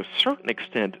 where to a certain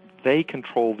extent they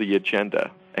control the agenda,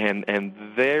 and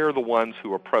they're the ones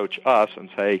who approach us and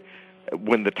say,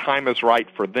 when the time is right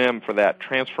for them, for that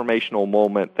transformational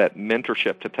moment, that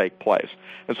mentorship to take place.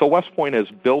 And so West Point has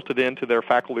built it into their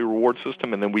faculty reward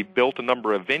system, and then we built a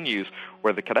number of venues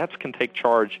where the cadets can take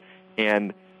charge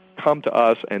and come to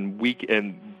us, and we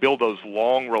can build those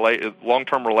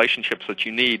long-term relationships that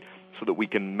you need so that we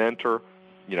can mentor,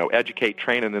 educate,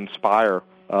 train, and inspire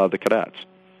the cadets.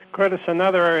 Curtis,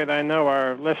 another area that I know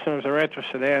our listeners are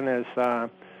interested in is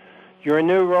your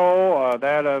new role,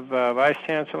 that of Vice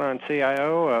Chancellor and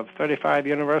CIO of 35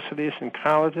 universities and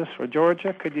colleges for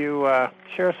Georgia. Could you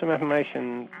share some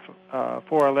information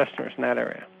for our listeners in that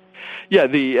area? Yeah,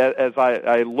 as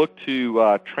I look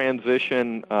to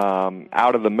transition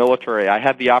out of the military, I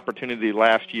had the opportunity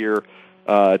last year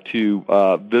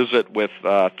to visit with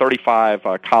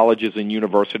 35 colleges and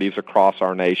universities across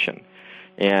our nation.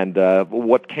 And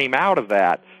what came out of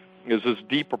that is this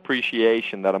deep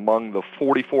appreciation that among the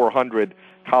 4,400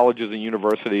 colleges and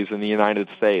universities in the United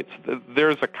States,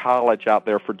 there's a college out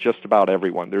there for just about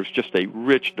everyone. There's just a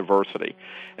rich diversity.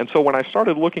 And so when I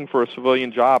started looking for a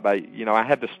civilian job, I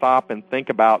had to stop and think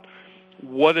about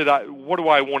what do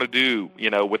I want to do,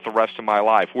 with the rest of my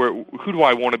life? Who do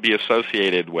I want to be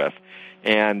associated with?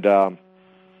 And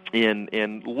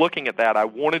in looking at that, I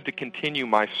wanted to continue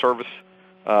my service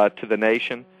to the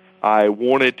nation. I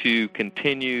wanted to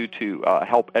continue to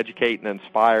help educate and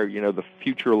inspire, the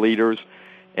future leaders.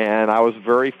 And I was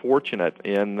very fortunate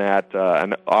in that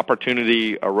an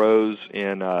opportunity arose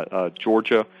in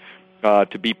Georgia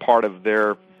to be part of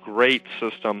their great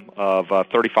system of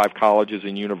 35 colleges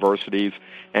and universities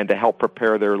and to help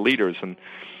prepare their leaders. And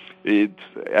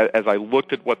as I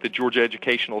looked at what the Georgia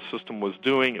educational system was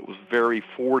doing, it was very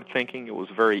forward-thinking. It was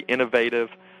very innovative.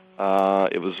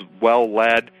 It was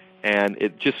well-led. And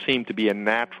it just seemed to be a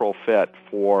natural fit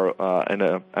for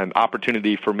an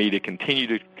opportunity for me to continue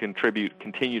to contribute,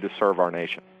 continue to serve our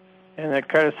nation. And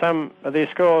Curtis, some of these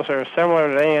schools are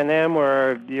similar to A&M,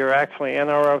 where you're actually in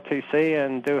ROTC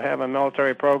and do have a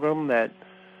military program that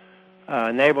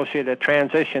enables you to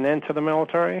transition into the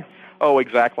military? Oh,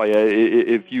 exactly.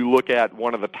 If you look at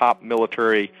one of the top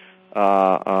military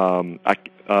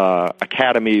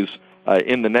academies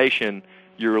in the nation,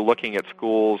 you're looking at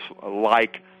schools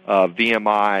like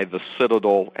VMI, the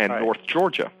Citadel, and right. North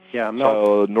Georgia. Yeah,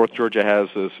 so North Georgia has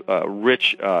this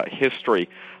rich history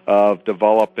of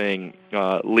developing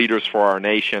leaders for our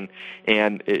nation.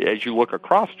 And as you look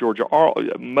across Georgia,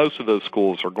 most of those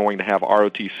schools are going to have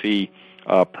ROTC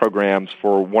programs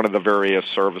for one of the various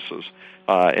services.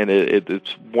 And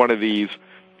it's one of these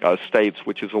states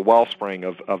which is a wellspring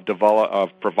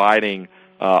of providing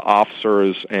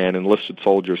officers and enlisted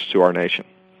soldiers to our nation.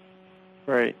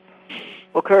 Great.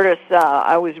 Well, Curtis,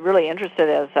 I was really interested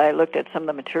as I looked at some of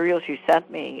the materials you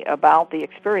sent me about the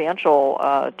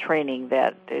experiential training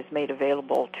that is made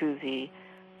available to the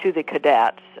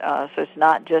cadets. So it's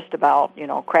not just about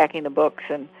cracking the books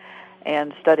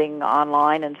and studying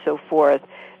online and so forth.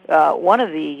 One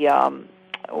of the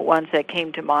ones that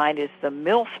came to mind is the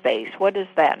mill space. What is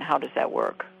that, and how does that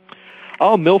work?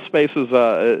 Oh,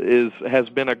 MillSpaces has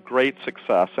been a great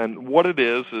success, and what it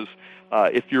is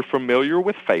if you're familiar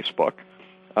with Facebook,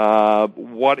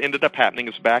 what ended up happening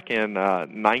is back in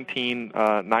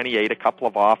 1998, a couple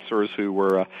of officers who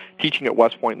were teaching at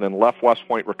West Point and then left West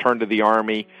Point, returned to the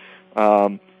Army,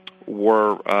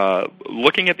 were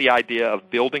looking at the idea of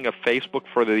building a Facebook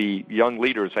for the young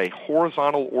leaders, a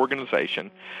horizontal organization,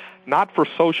 not for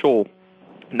social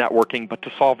networking, but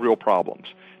to solve real problems,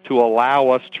 to allow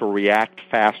us to react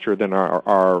faster than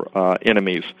our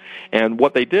enemies. And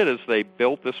what they did is they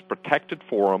built this protected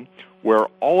forum where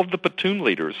all of the platoon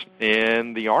leaders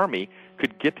in the Army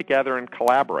could get together and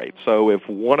collaborate. So if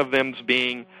one of them's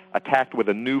being attacked with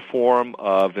a new form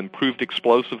of improved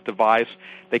explosive device,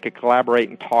 they could collaborate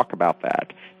and talk about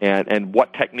that and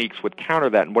what techniques would counter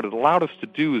that. And what it allowed us to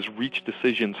do is reach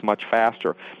decisions much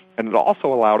faster. And it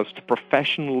also allowed us to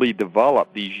professionally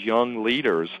develop these young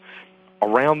leaders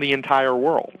around the entire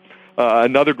world.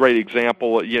 Another great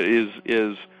example is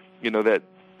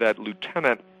that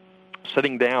lieutenant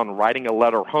sitting down, writing a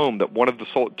letter home that one of the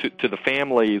to the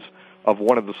families of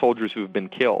one of the soldiers who have been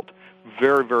killed.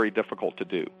 Very, very difficult to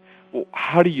do. Well,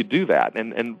 how do you do that?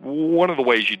 And one of the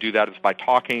ways you do that is by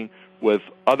talking with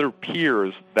other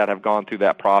peers that have gone through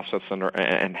that process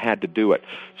and had to do it.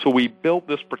 So we built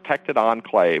this protected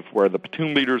enclave where the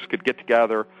platoon leaders could get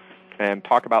together and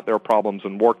talk about their problems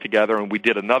and work together. And we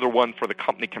did another one for the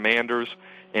company commanders.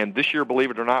 And this year,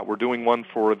 believe it or not, we're doing one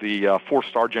for the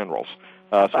 4-star generals.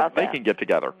 So they can get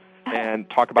together and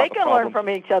talk about the problems. They can learn from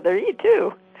each other,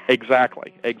 too.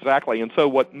 Exactly. And so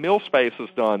what MillSpace has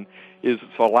done is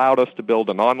it's allowed us to build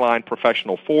an online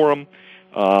professional forum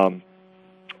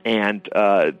and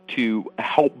to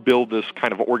help build this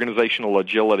kind of organizational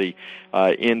agility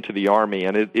into the Army.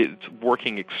 And it's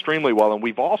working extremely well. And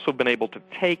we've also been able to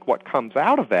take what comes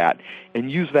out of that and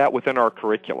use that within our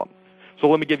curriculum. So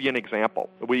let me give you an example.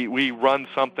 We run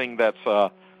something that's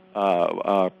called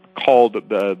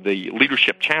the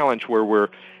Leadership Challenge, where we're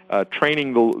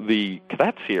training the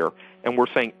cadets here, and we're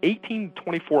saying 18 to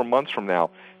 24 months from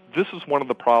now, this is one of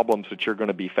the problems that you're going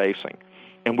to be facing.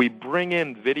 And we bring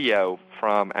in video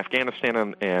from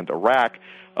Afghanistan and Iraq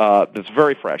that's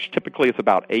very fresh. Typically, it's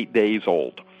about 8 days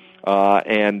old.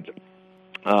 There's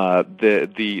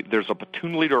a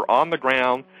platoon leader on the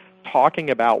ground talking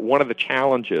about one of the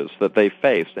challenges that they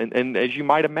faced. And as you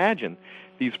might imagine,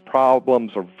 these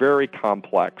problems are very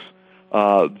complex.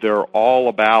 They're all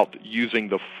about using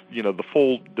the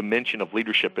full dimension of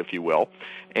leadership, if you will.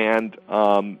 And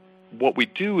what we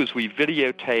do is we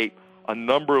videotape a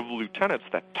number of lieutenants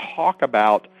that talk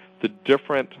about the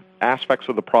different aspects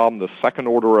of the problem, the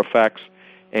second-order effects,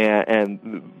 and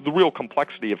the real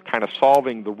complexity of kind of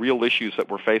solving the real issues that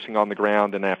we're facing on the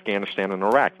ground in Afghanistan and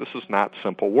Iraq. This is not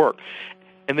simple work.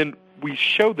 And then we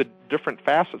show the different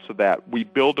facets of that. We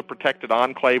build a protected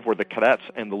enclave where the cadets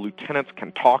and the lieutenants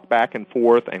can talk back and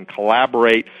forth and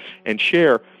collaborate and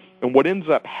share. And what ends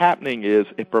up happening is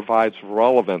it provides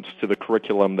relevance to the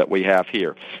curriculum that we have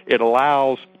here. It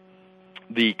allows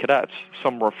the cadets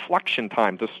some reflection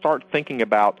time to start thinking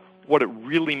about what it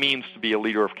really means to be a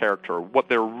leader of character, what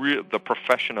the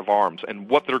profession of arms, and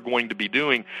what they're going to be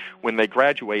doing when they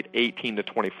graduate 18 to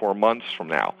 24 months from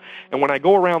now. And when I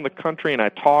go around the country and I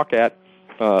talk at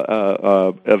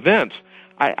events,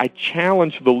 I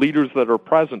challenge the leaders that are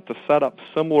present to set up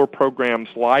similar programs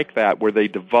like that where they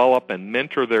develop and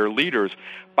mentor their leaders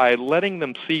by letting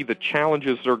them see the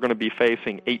challenges they're going to be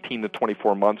facing 18 to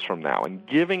 24 months from now and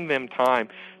giving them time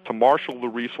to marshal the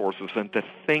resources and to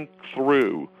think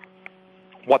through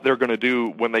what they're going to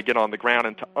do when they get on the ground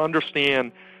and to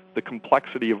understand the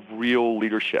complexity of real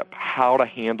leadership, how to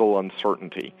handle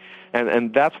uncertainty.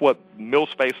 And that's what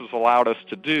MillSpace has allowed us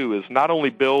to do, is not only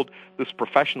build this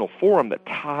professional forum that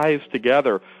ties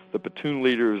together the platoon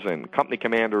leaders and company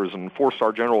commanders and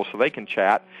 4-star generals so they can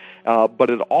chat, but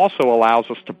it also allows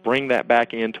us to bring that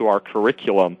back into our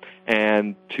curriculum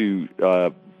and to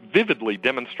vividly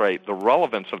demonstrate the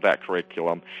relevance of that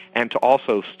curriculum, and to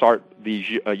also start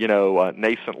these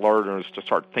nascent learners to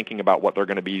start thinking about what they're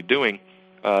going to be doing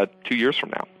 2 years from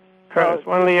now. Curtis,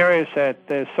 one of the areas that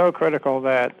is so critical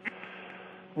that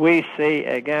we see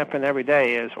a gap in every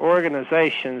day is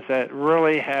organizations that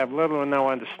really have little or no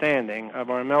understanding of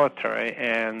our military,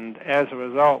 and as a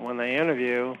result, when they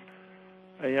interview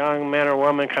a young man or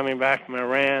woman coming back from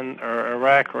Iran or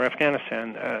Iraq or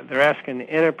Afghanistan, they're asking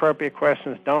inappropriate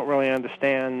questions, don't really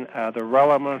understand the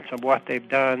relevance of what they've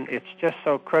done. It's just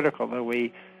so critical that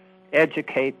we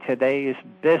educate today's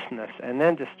business and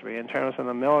industry in terms of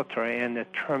the military and the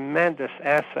tremendous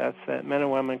assets that men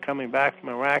and women coming back from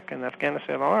Iraq and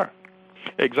Afghanistan are.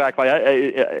 Exactly.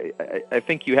 I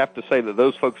think you have to say that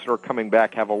those folks that are coming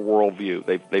back have a worldview.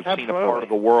 They've seen a part of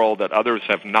the world that others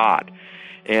have not,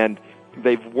 and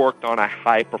they've worked on a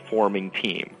high-performing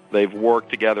team. They've worked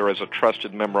together as a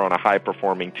trusted member on a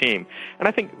high-performing team. And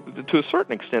I think to a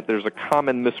certain extent there's a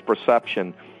common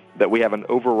misperception that we have an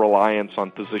over-reliance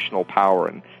on positional power,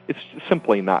 and it's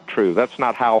simply not true. That's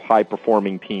not how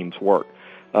high-performing teams work.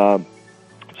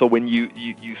 So when you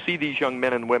see these young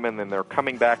men and women and they're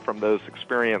coming back from those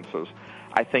experiences,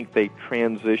 I think they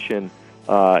transition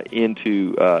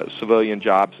into civilian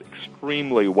jobs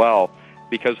extremely well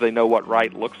because they know what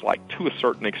right looks like to a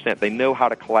certain extent. They know how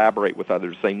to collaborate with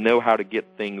others. They know how to get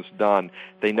things done.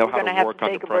 They know how to work under pressure. We're going to have to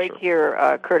take a break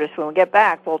here, Curtis. When we get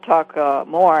back, we'll talk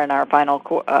more in our final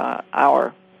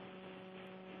hour.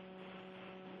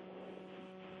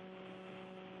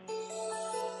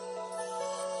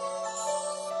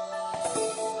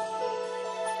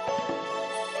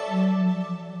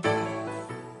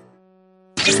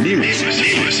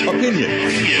 News, opinion.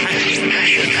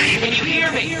 Can you hear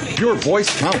me? Your voice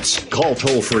counts. Call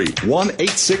toll-free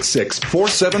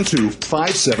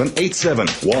 1-866-472-5787.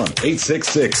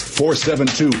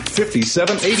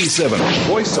 1-866-472-5787.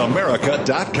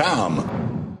 VoiceAmerica.com.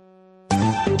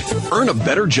 Earn a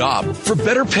better job for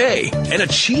better pay and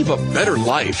achieve a better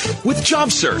life with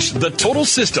JobSearch, the total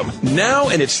system, now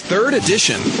in its 3rd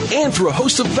edition, and through a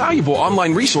host of valuable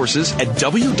online resources at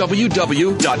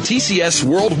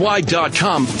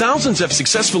www.tcsworldwide.com. Thousands have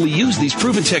successfully used these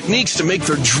proven techniques to make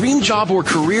their dream job or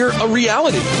career a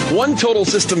reality. One total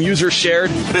system user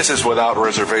shared, "This is without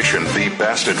reservation the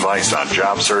best advice on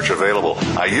job search available.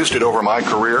 I used it over my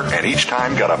career and each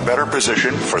time got a better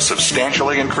position for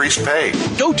substantially increased pay."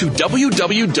 Go to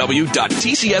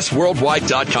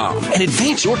www.tcsworldwide.com and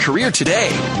advance your career today.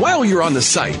 While you're on the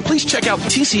site, please check out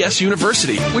TCS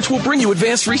University, which will bring you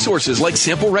advanced resources like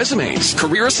sample resumes,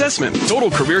 career assessment,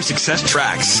 total career success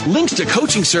tracks, links to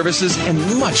coaching services, and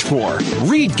much more.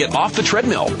 Read Get Off the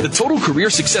Treadmill, the Total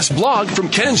Career Success blog from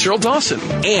Ken and Sheryl Dawson,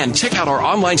 and check out our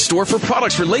online store for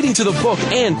products relating to the book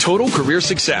and Total Career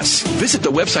Success. Visit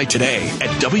the website today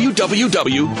at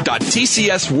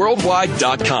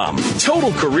www.tcsworldwide.com.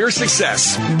 Total Career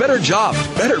Success. Better job,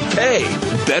 better pay,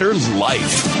 better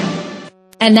life.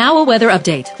 And now a weather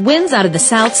update. Winds out of the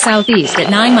south-southeast at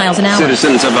 9 miles an hour.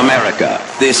 Citizens of America,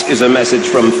 this is a message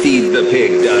from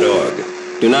feedthepig.org.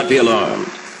 Do not be alarmed.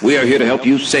 We are here to help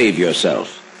you save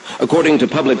yourself. According to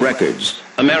public records,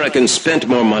 Americans spent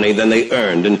more money than they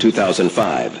earned in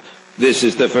 2005. This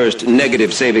is the first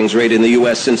negative savings rate in the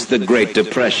U.S. since the Great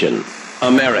Depression.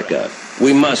 America,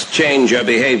 we must change our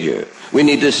behavior. We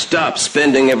need to stop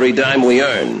spending every dime we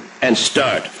earn and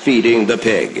start feeding the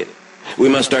pig. We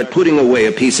must start putting away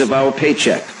a piece of our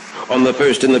paycheck. On the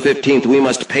 1st and the 15th, we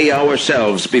must pay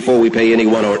ourselves before we pay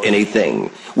anyone or anything.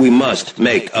 We must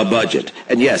make a budget.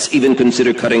 And yes, even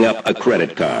consider cutting up a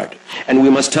credit card. And we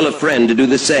must tell a friend to do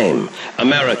the same.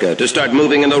 America, to start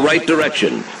moving in the right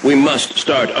direction, we must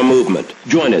start a movement.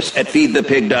 Join us at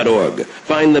feedthepig.org.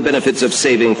 Find the benefits of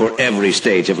saving for every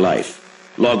stage of life.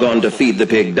 Log on to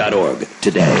feedthepig.org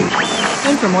today.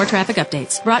 And for more traffic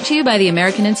updates, brought to you by the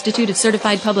American Institute of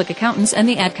Certified Public Accountants and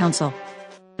the Ad Council.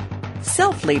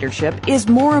 Self-leadership is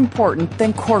more important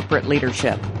than corporate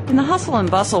leadership. In the hustle and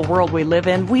bustle world we live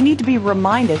in, we need to be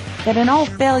reminded that in all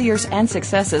failures and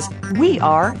successes, we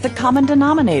are the common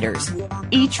denominators.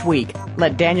 Each week,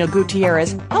 let Daniel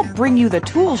Gutierrez help bring you the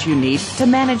tools you need to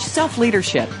manage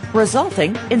self-leadership,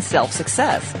 resulting in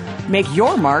self-success. Make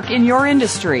your mark in your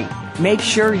industry. Make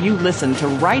sure you listen to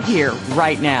Right Here,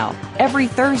 Right Now, every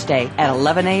Thursday at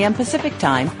 11 a.m. Pacific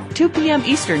Time, 2 p.m.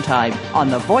 Eastern Time on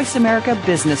the Voice America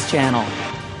Business Channel.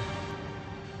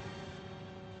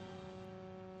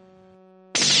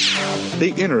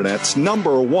 The Internet's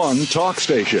 #1 talk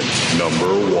station.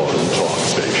 #1 talk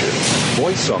station.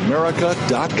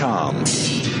 VoiceAmerica.com.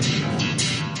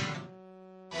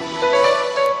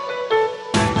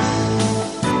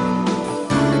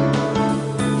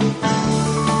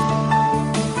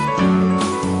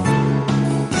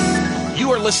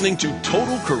 Listening to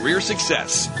Total Career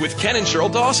Success with Ken and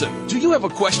Sheryl Dawson. Do you have a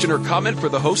question or comment for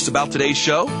the hosts about today's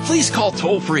show? Please call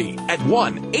toll-free at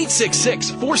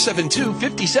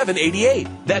 1-866-472-5788.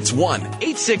 That's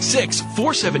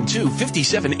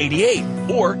 1-866-472-5788.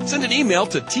 Or send an email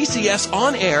to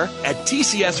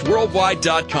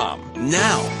tcsonair@tcsworldwide.com.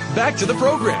 Now, back to the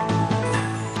program.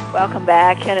 Welcome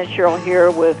back. Ken and Sheryl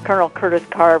here with Colonel Curtis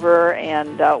Carver,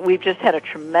 and we've just had a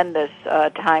tremendous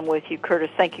time with you, Curtis.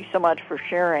 Thank you so much for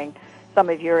sharing some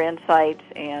of your insights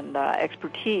and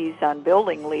expertise on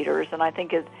building leaders, and I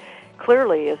think it's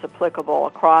clearly is applicable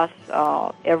across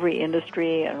every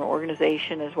industry and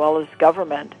organization as well as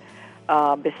government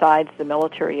besides the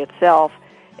military itself.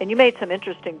 And you made some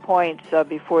interesting points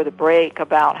before the break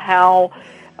about how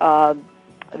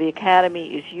the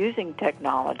Academy is using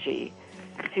technology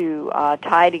to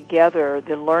tie together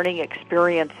the learning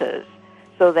experiences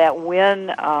so that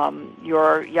when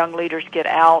your young leaders get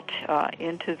out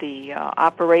into the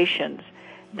operations,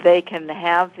 they can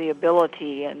have the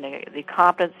ability and the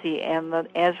competency and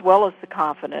as well as the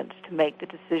confidence to make the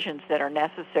decisions that are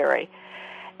necessary.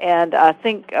 And I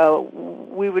think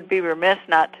we would be remiss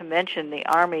not to mention the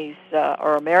Army's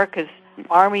or America's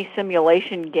Army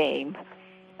simulation game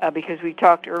because we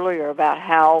talked earlier about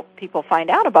how people find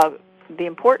out about the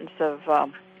importance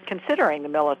of considering the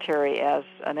military as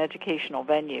an educational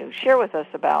venue. Share with us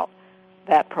about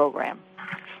that program.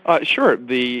 Sure.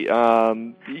 The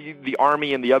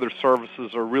Army and the other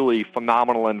services are really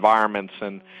phenomenal environments,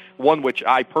 and one which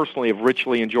I personally have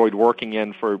richly enjoyed working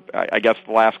in for, I guess,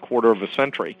 the last quarter of a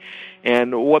century.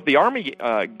 And what the Army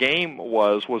game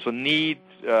was a need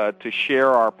to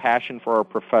share our passion for our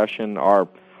profession, our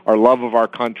love of our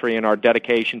country, and our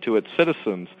dedication to its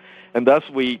citizens. And thus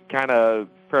we kind of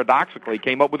paradoxically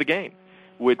came up with a game,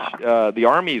 which the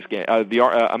Army's game,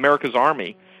 America's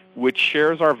Army, which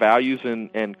shares our values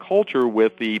and culture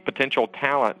with the potential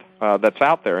talent that's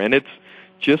out there. And it's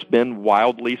just been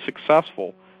wildly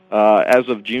successful. As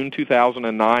of June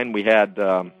 2009, we had,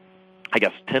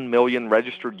 10 million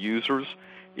registered users.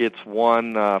 It's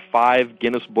won 5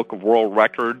 Guinness Book of World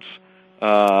Records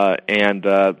and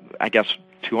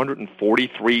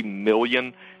 243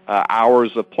 million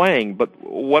hours of playing. But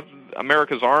what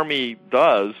America's Army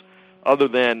does, other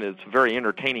than it's a very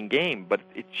entertaining game, but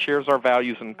it shares our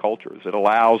values and cultures. It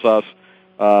allows us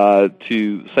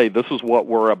to say this is what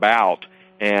we're about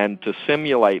and to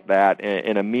simulate that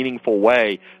in a meaningful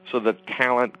way so that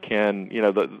talent can,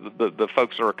 the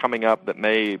folks that are coming up that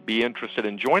may be interested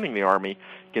in joining the Army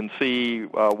can see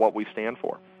what we stand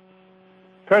for.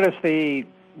 Curtis, the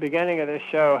beginning of this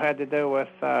show had to do with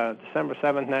December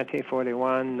 7th,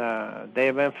 1941, Day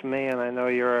of Infamy, and I know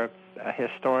you're a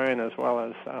historian as well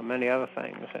as many other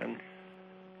things. And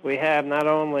we have not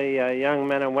only young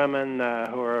men and women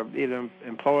who are either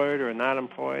employed or not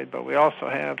employed, but we also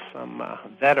have some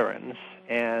veterans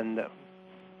and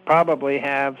probably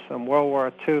have some World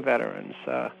War II veterans,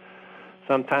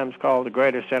 sometimes called the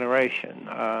Greatest Generation.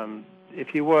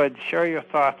 If you would, share your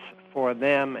thoughts for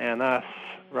them and us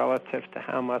relative to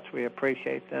how much we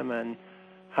appreciate them and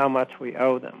how much we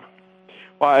owe them.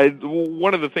 Well,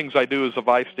 one of the things I do as a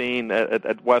vice dean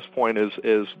at West Point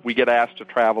is we get asked to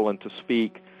travel and to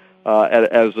speak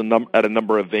at a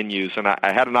number of venues. And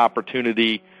I had an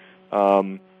opportunity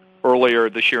earlier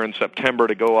this year in September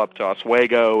to go up to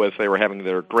Oswego as they were having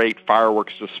their great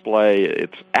fireworks display.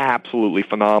 It's absolutely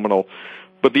phenomenal.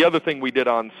 But the other thing we did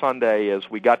on Sunday is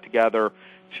we got together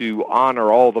to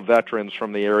honor all the veterans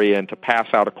from the area and to pass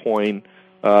out a coin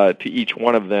to each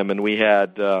one of them. And we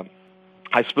had,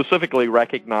 I specifically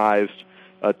recognized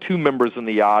 2 members in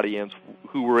the audience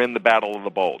who were in the Battle of the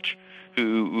Bulge,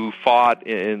 who fought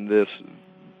in this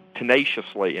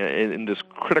tenaciously, in this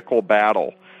critical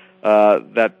battle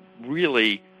that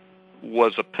really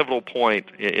was a pivotal point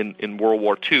in World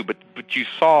War II. But you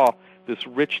saw this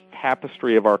rich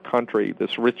tapestry of our country,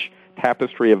 this rich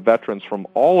tapestry of veterans from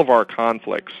all of our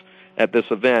conflicts at this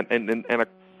event. And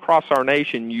across our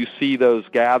nation, you see those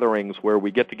gatherings where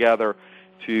we get together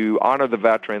to honor the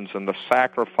veterans and the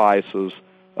sacrifices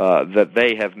that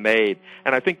they have made.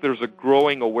 And I think there's a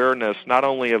growing awareness not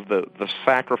only of the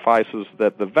sacrifices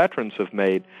that the veterans have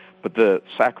made, but the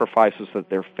sacrifices that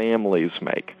their families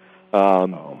make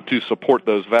to support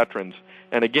those veterans.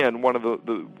 And again, one of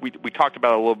we talked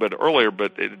about it a little bit earlier,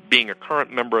 but being a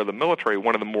current member of the military,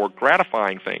 one of the more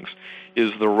gratifying things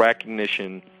is the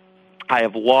recognition. I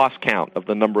have lost count of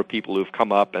the number of people who've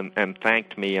come up and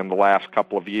thanked me in the last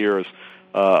couple of years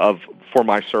for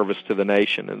my service to the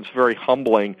nation. And it's very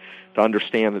humbling to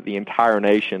understand that the entire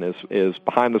nation is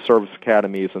behind the service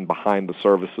academies and behind the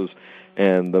services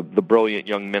and the brilliant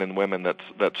young men and women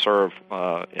that serve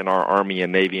in our Army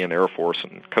and Navy and Air Force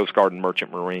and Coast Guard and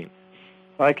Merchant Marine.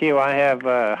 Like you, I have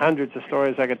hundreds of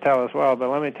stories I could tell as well, but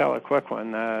let me tell a quick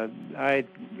one. I, as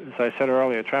I said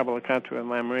earlier, travel the country with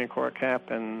my Marine Corps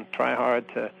cap and try hard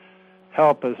to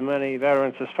help as many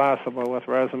veterans as possible with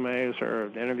resumes or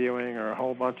interviewing or a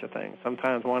whole bunch of things,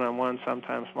 sometimes one-on-one,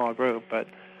 sometimes small group. But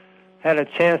had a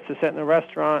chance to sit in a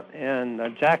restaurant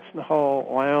in Jackson Hole,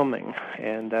 Wyoming,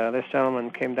 and this gentleman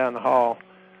came down the hall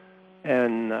had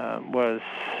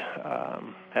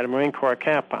a Marine Corps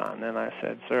cap on. And I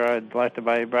said, "Sir, I'd like to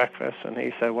buy you breakfast." And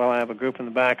he said, "Well, I have a group in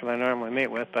the back that I normally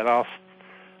meet with, but I'll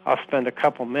spend a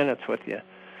couple minutes with you."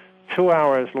 2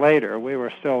 hours later, we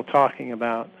were still talking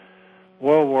about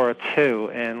World War II,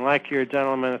 and like your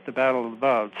gentleman at the Battle of the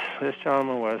Bulge, this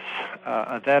gentleman was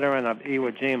a veteran of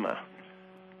Iwo Jima.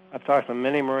 I've talked to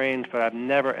many Marines, but I've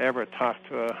never, ever talked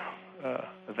to a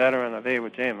veteran of Iwo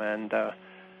Jima,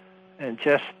 and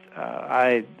just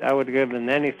I would have given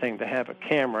anything to have a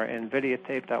camera and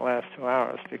videotape that last 2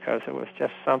 hours, because it was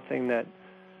just something that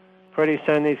pretty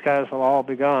soon these guys will all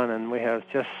be gone, and we have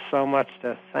just so much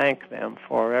to thank them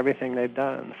for everything they've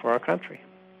done for our country.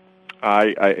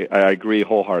 I agree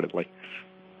wholeheartedly.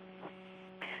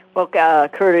 Well,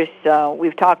 Curtis,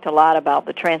 we've talked a lot about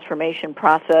the transformation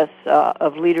process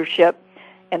of leadership,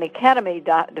 and the Academy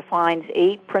defines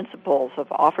 8 principles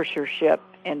of officership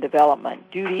and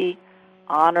development: duty,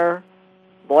 honor,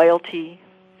 loyalty,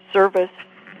 service,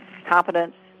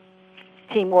 competence,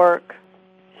 teamwork,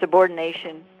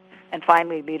 subordination, and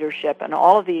finally leadership. And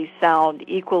all of these sound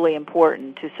equally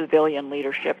important to civilian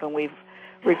leadership, and we've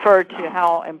referred to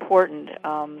how important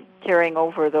carrying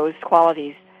over those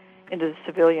qualities into the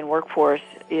civilian workforce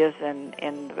is, and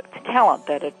the talent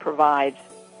that it provides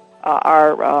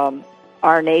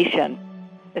our nation.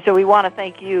 And so we want to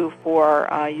thank you for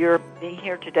your being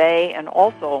here today, and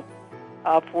also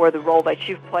for the role that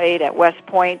you've played at West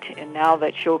Point, and now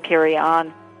that you'll carry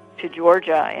on to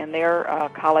Georgia and their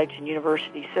college and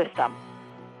university system.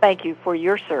 Thank you for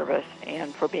your service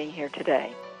and for being here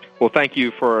today. Well, thank you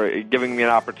for giving me an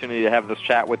opportunity to have this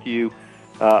chat with you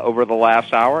over the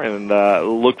last hour, and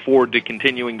look forward to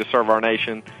continuing to serve our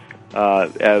nation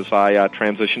as I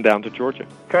transition down to Georgia.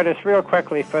 Curtis, real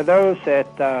quickly, for those that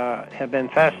have been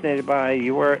fascinated by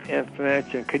your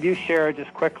information, could you share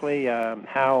just quickly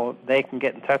how they can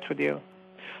get in touch with you?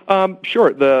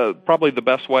 Sure. Probably the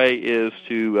best way is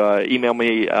to email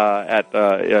me at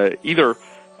either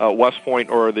West Point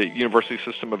or the University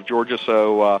System of Georgia.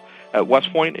 So at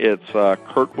West Point, it's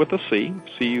Kurt with a C,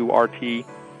 C-U-R-T,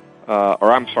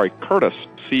 Curtis,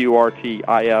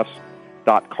 C-U-R-T-I-S,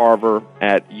 .carver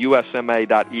at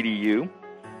usma.edu.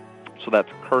 So that's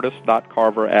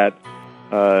curtis.carver at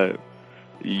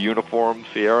Uniform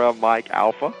Sierra Mike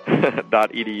Alpha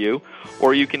 .edu.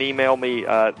 Or you can email me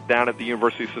down at the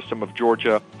University System of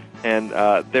Georgia, and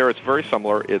there it's very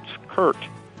similar. It's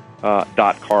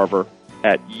Kurt.Carver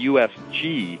at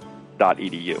usg.edu.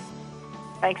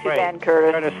 Thanks again,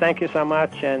 Curtis. Curtis, thank you so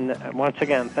much, and once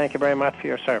again, thank you very much for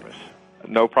your service.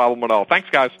 No problem at all.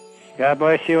 Thanks, guys. God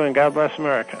bless you, and God bless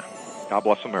America. God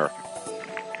bless America.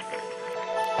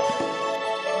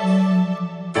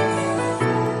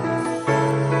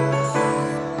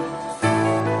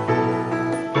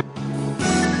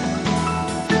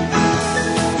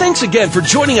 Thanks again for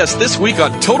joining us this week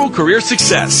on Total Career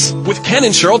Success with Ken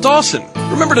and Sheryl Dawson.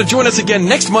 Remember to join us again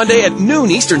next Monday at noon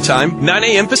Eastern Time, 9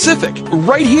 a.m. Pacific,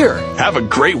 right here. Have a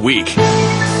great week.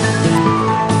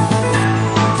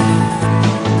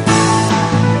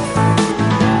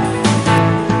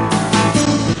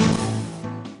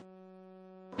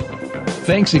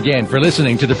 Thanks again for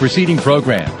listening to the preceding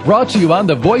program, brought to you on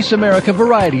the Voice America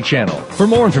Variety Channel. For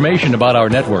more information about our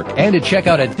network and to check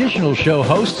out additional show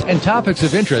hosts and topics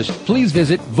of interest, please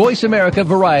visit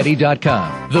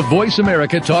VoiceAmericaVariety.com. The Voice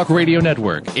America Talk Radio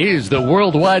Network is the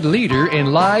worldwide leader in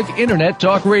live Internet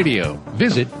talk radio.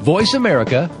 Visit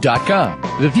VoiceAmerica.com.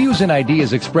 The views and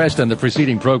ideas expressed on the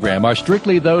preceding program are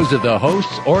strictly those of the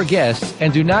hosts or guests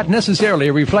and do not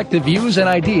necessarily reflect the views and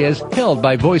ideas held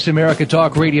by Voice America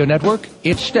Talk Radio Network,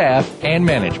 its staff, and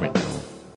management.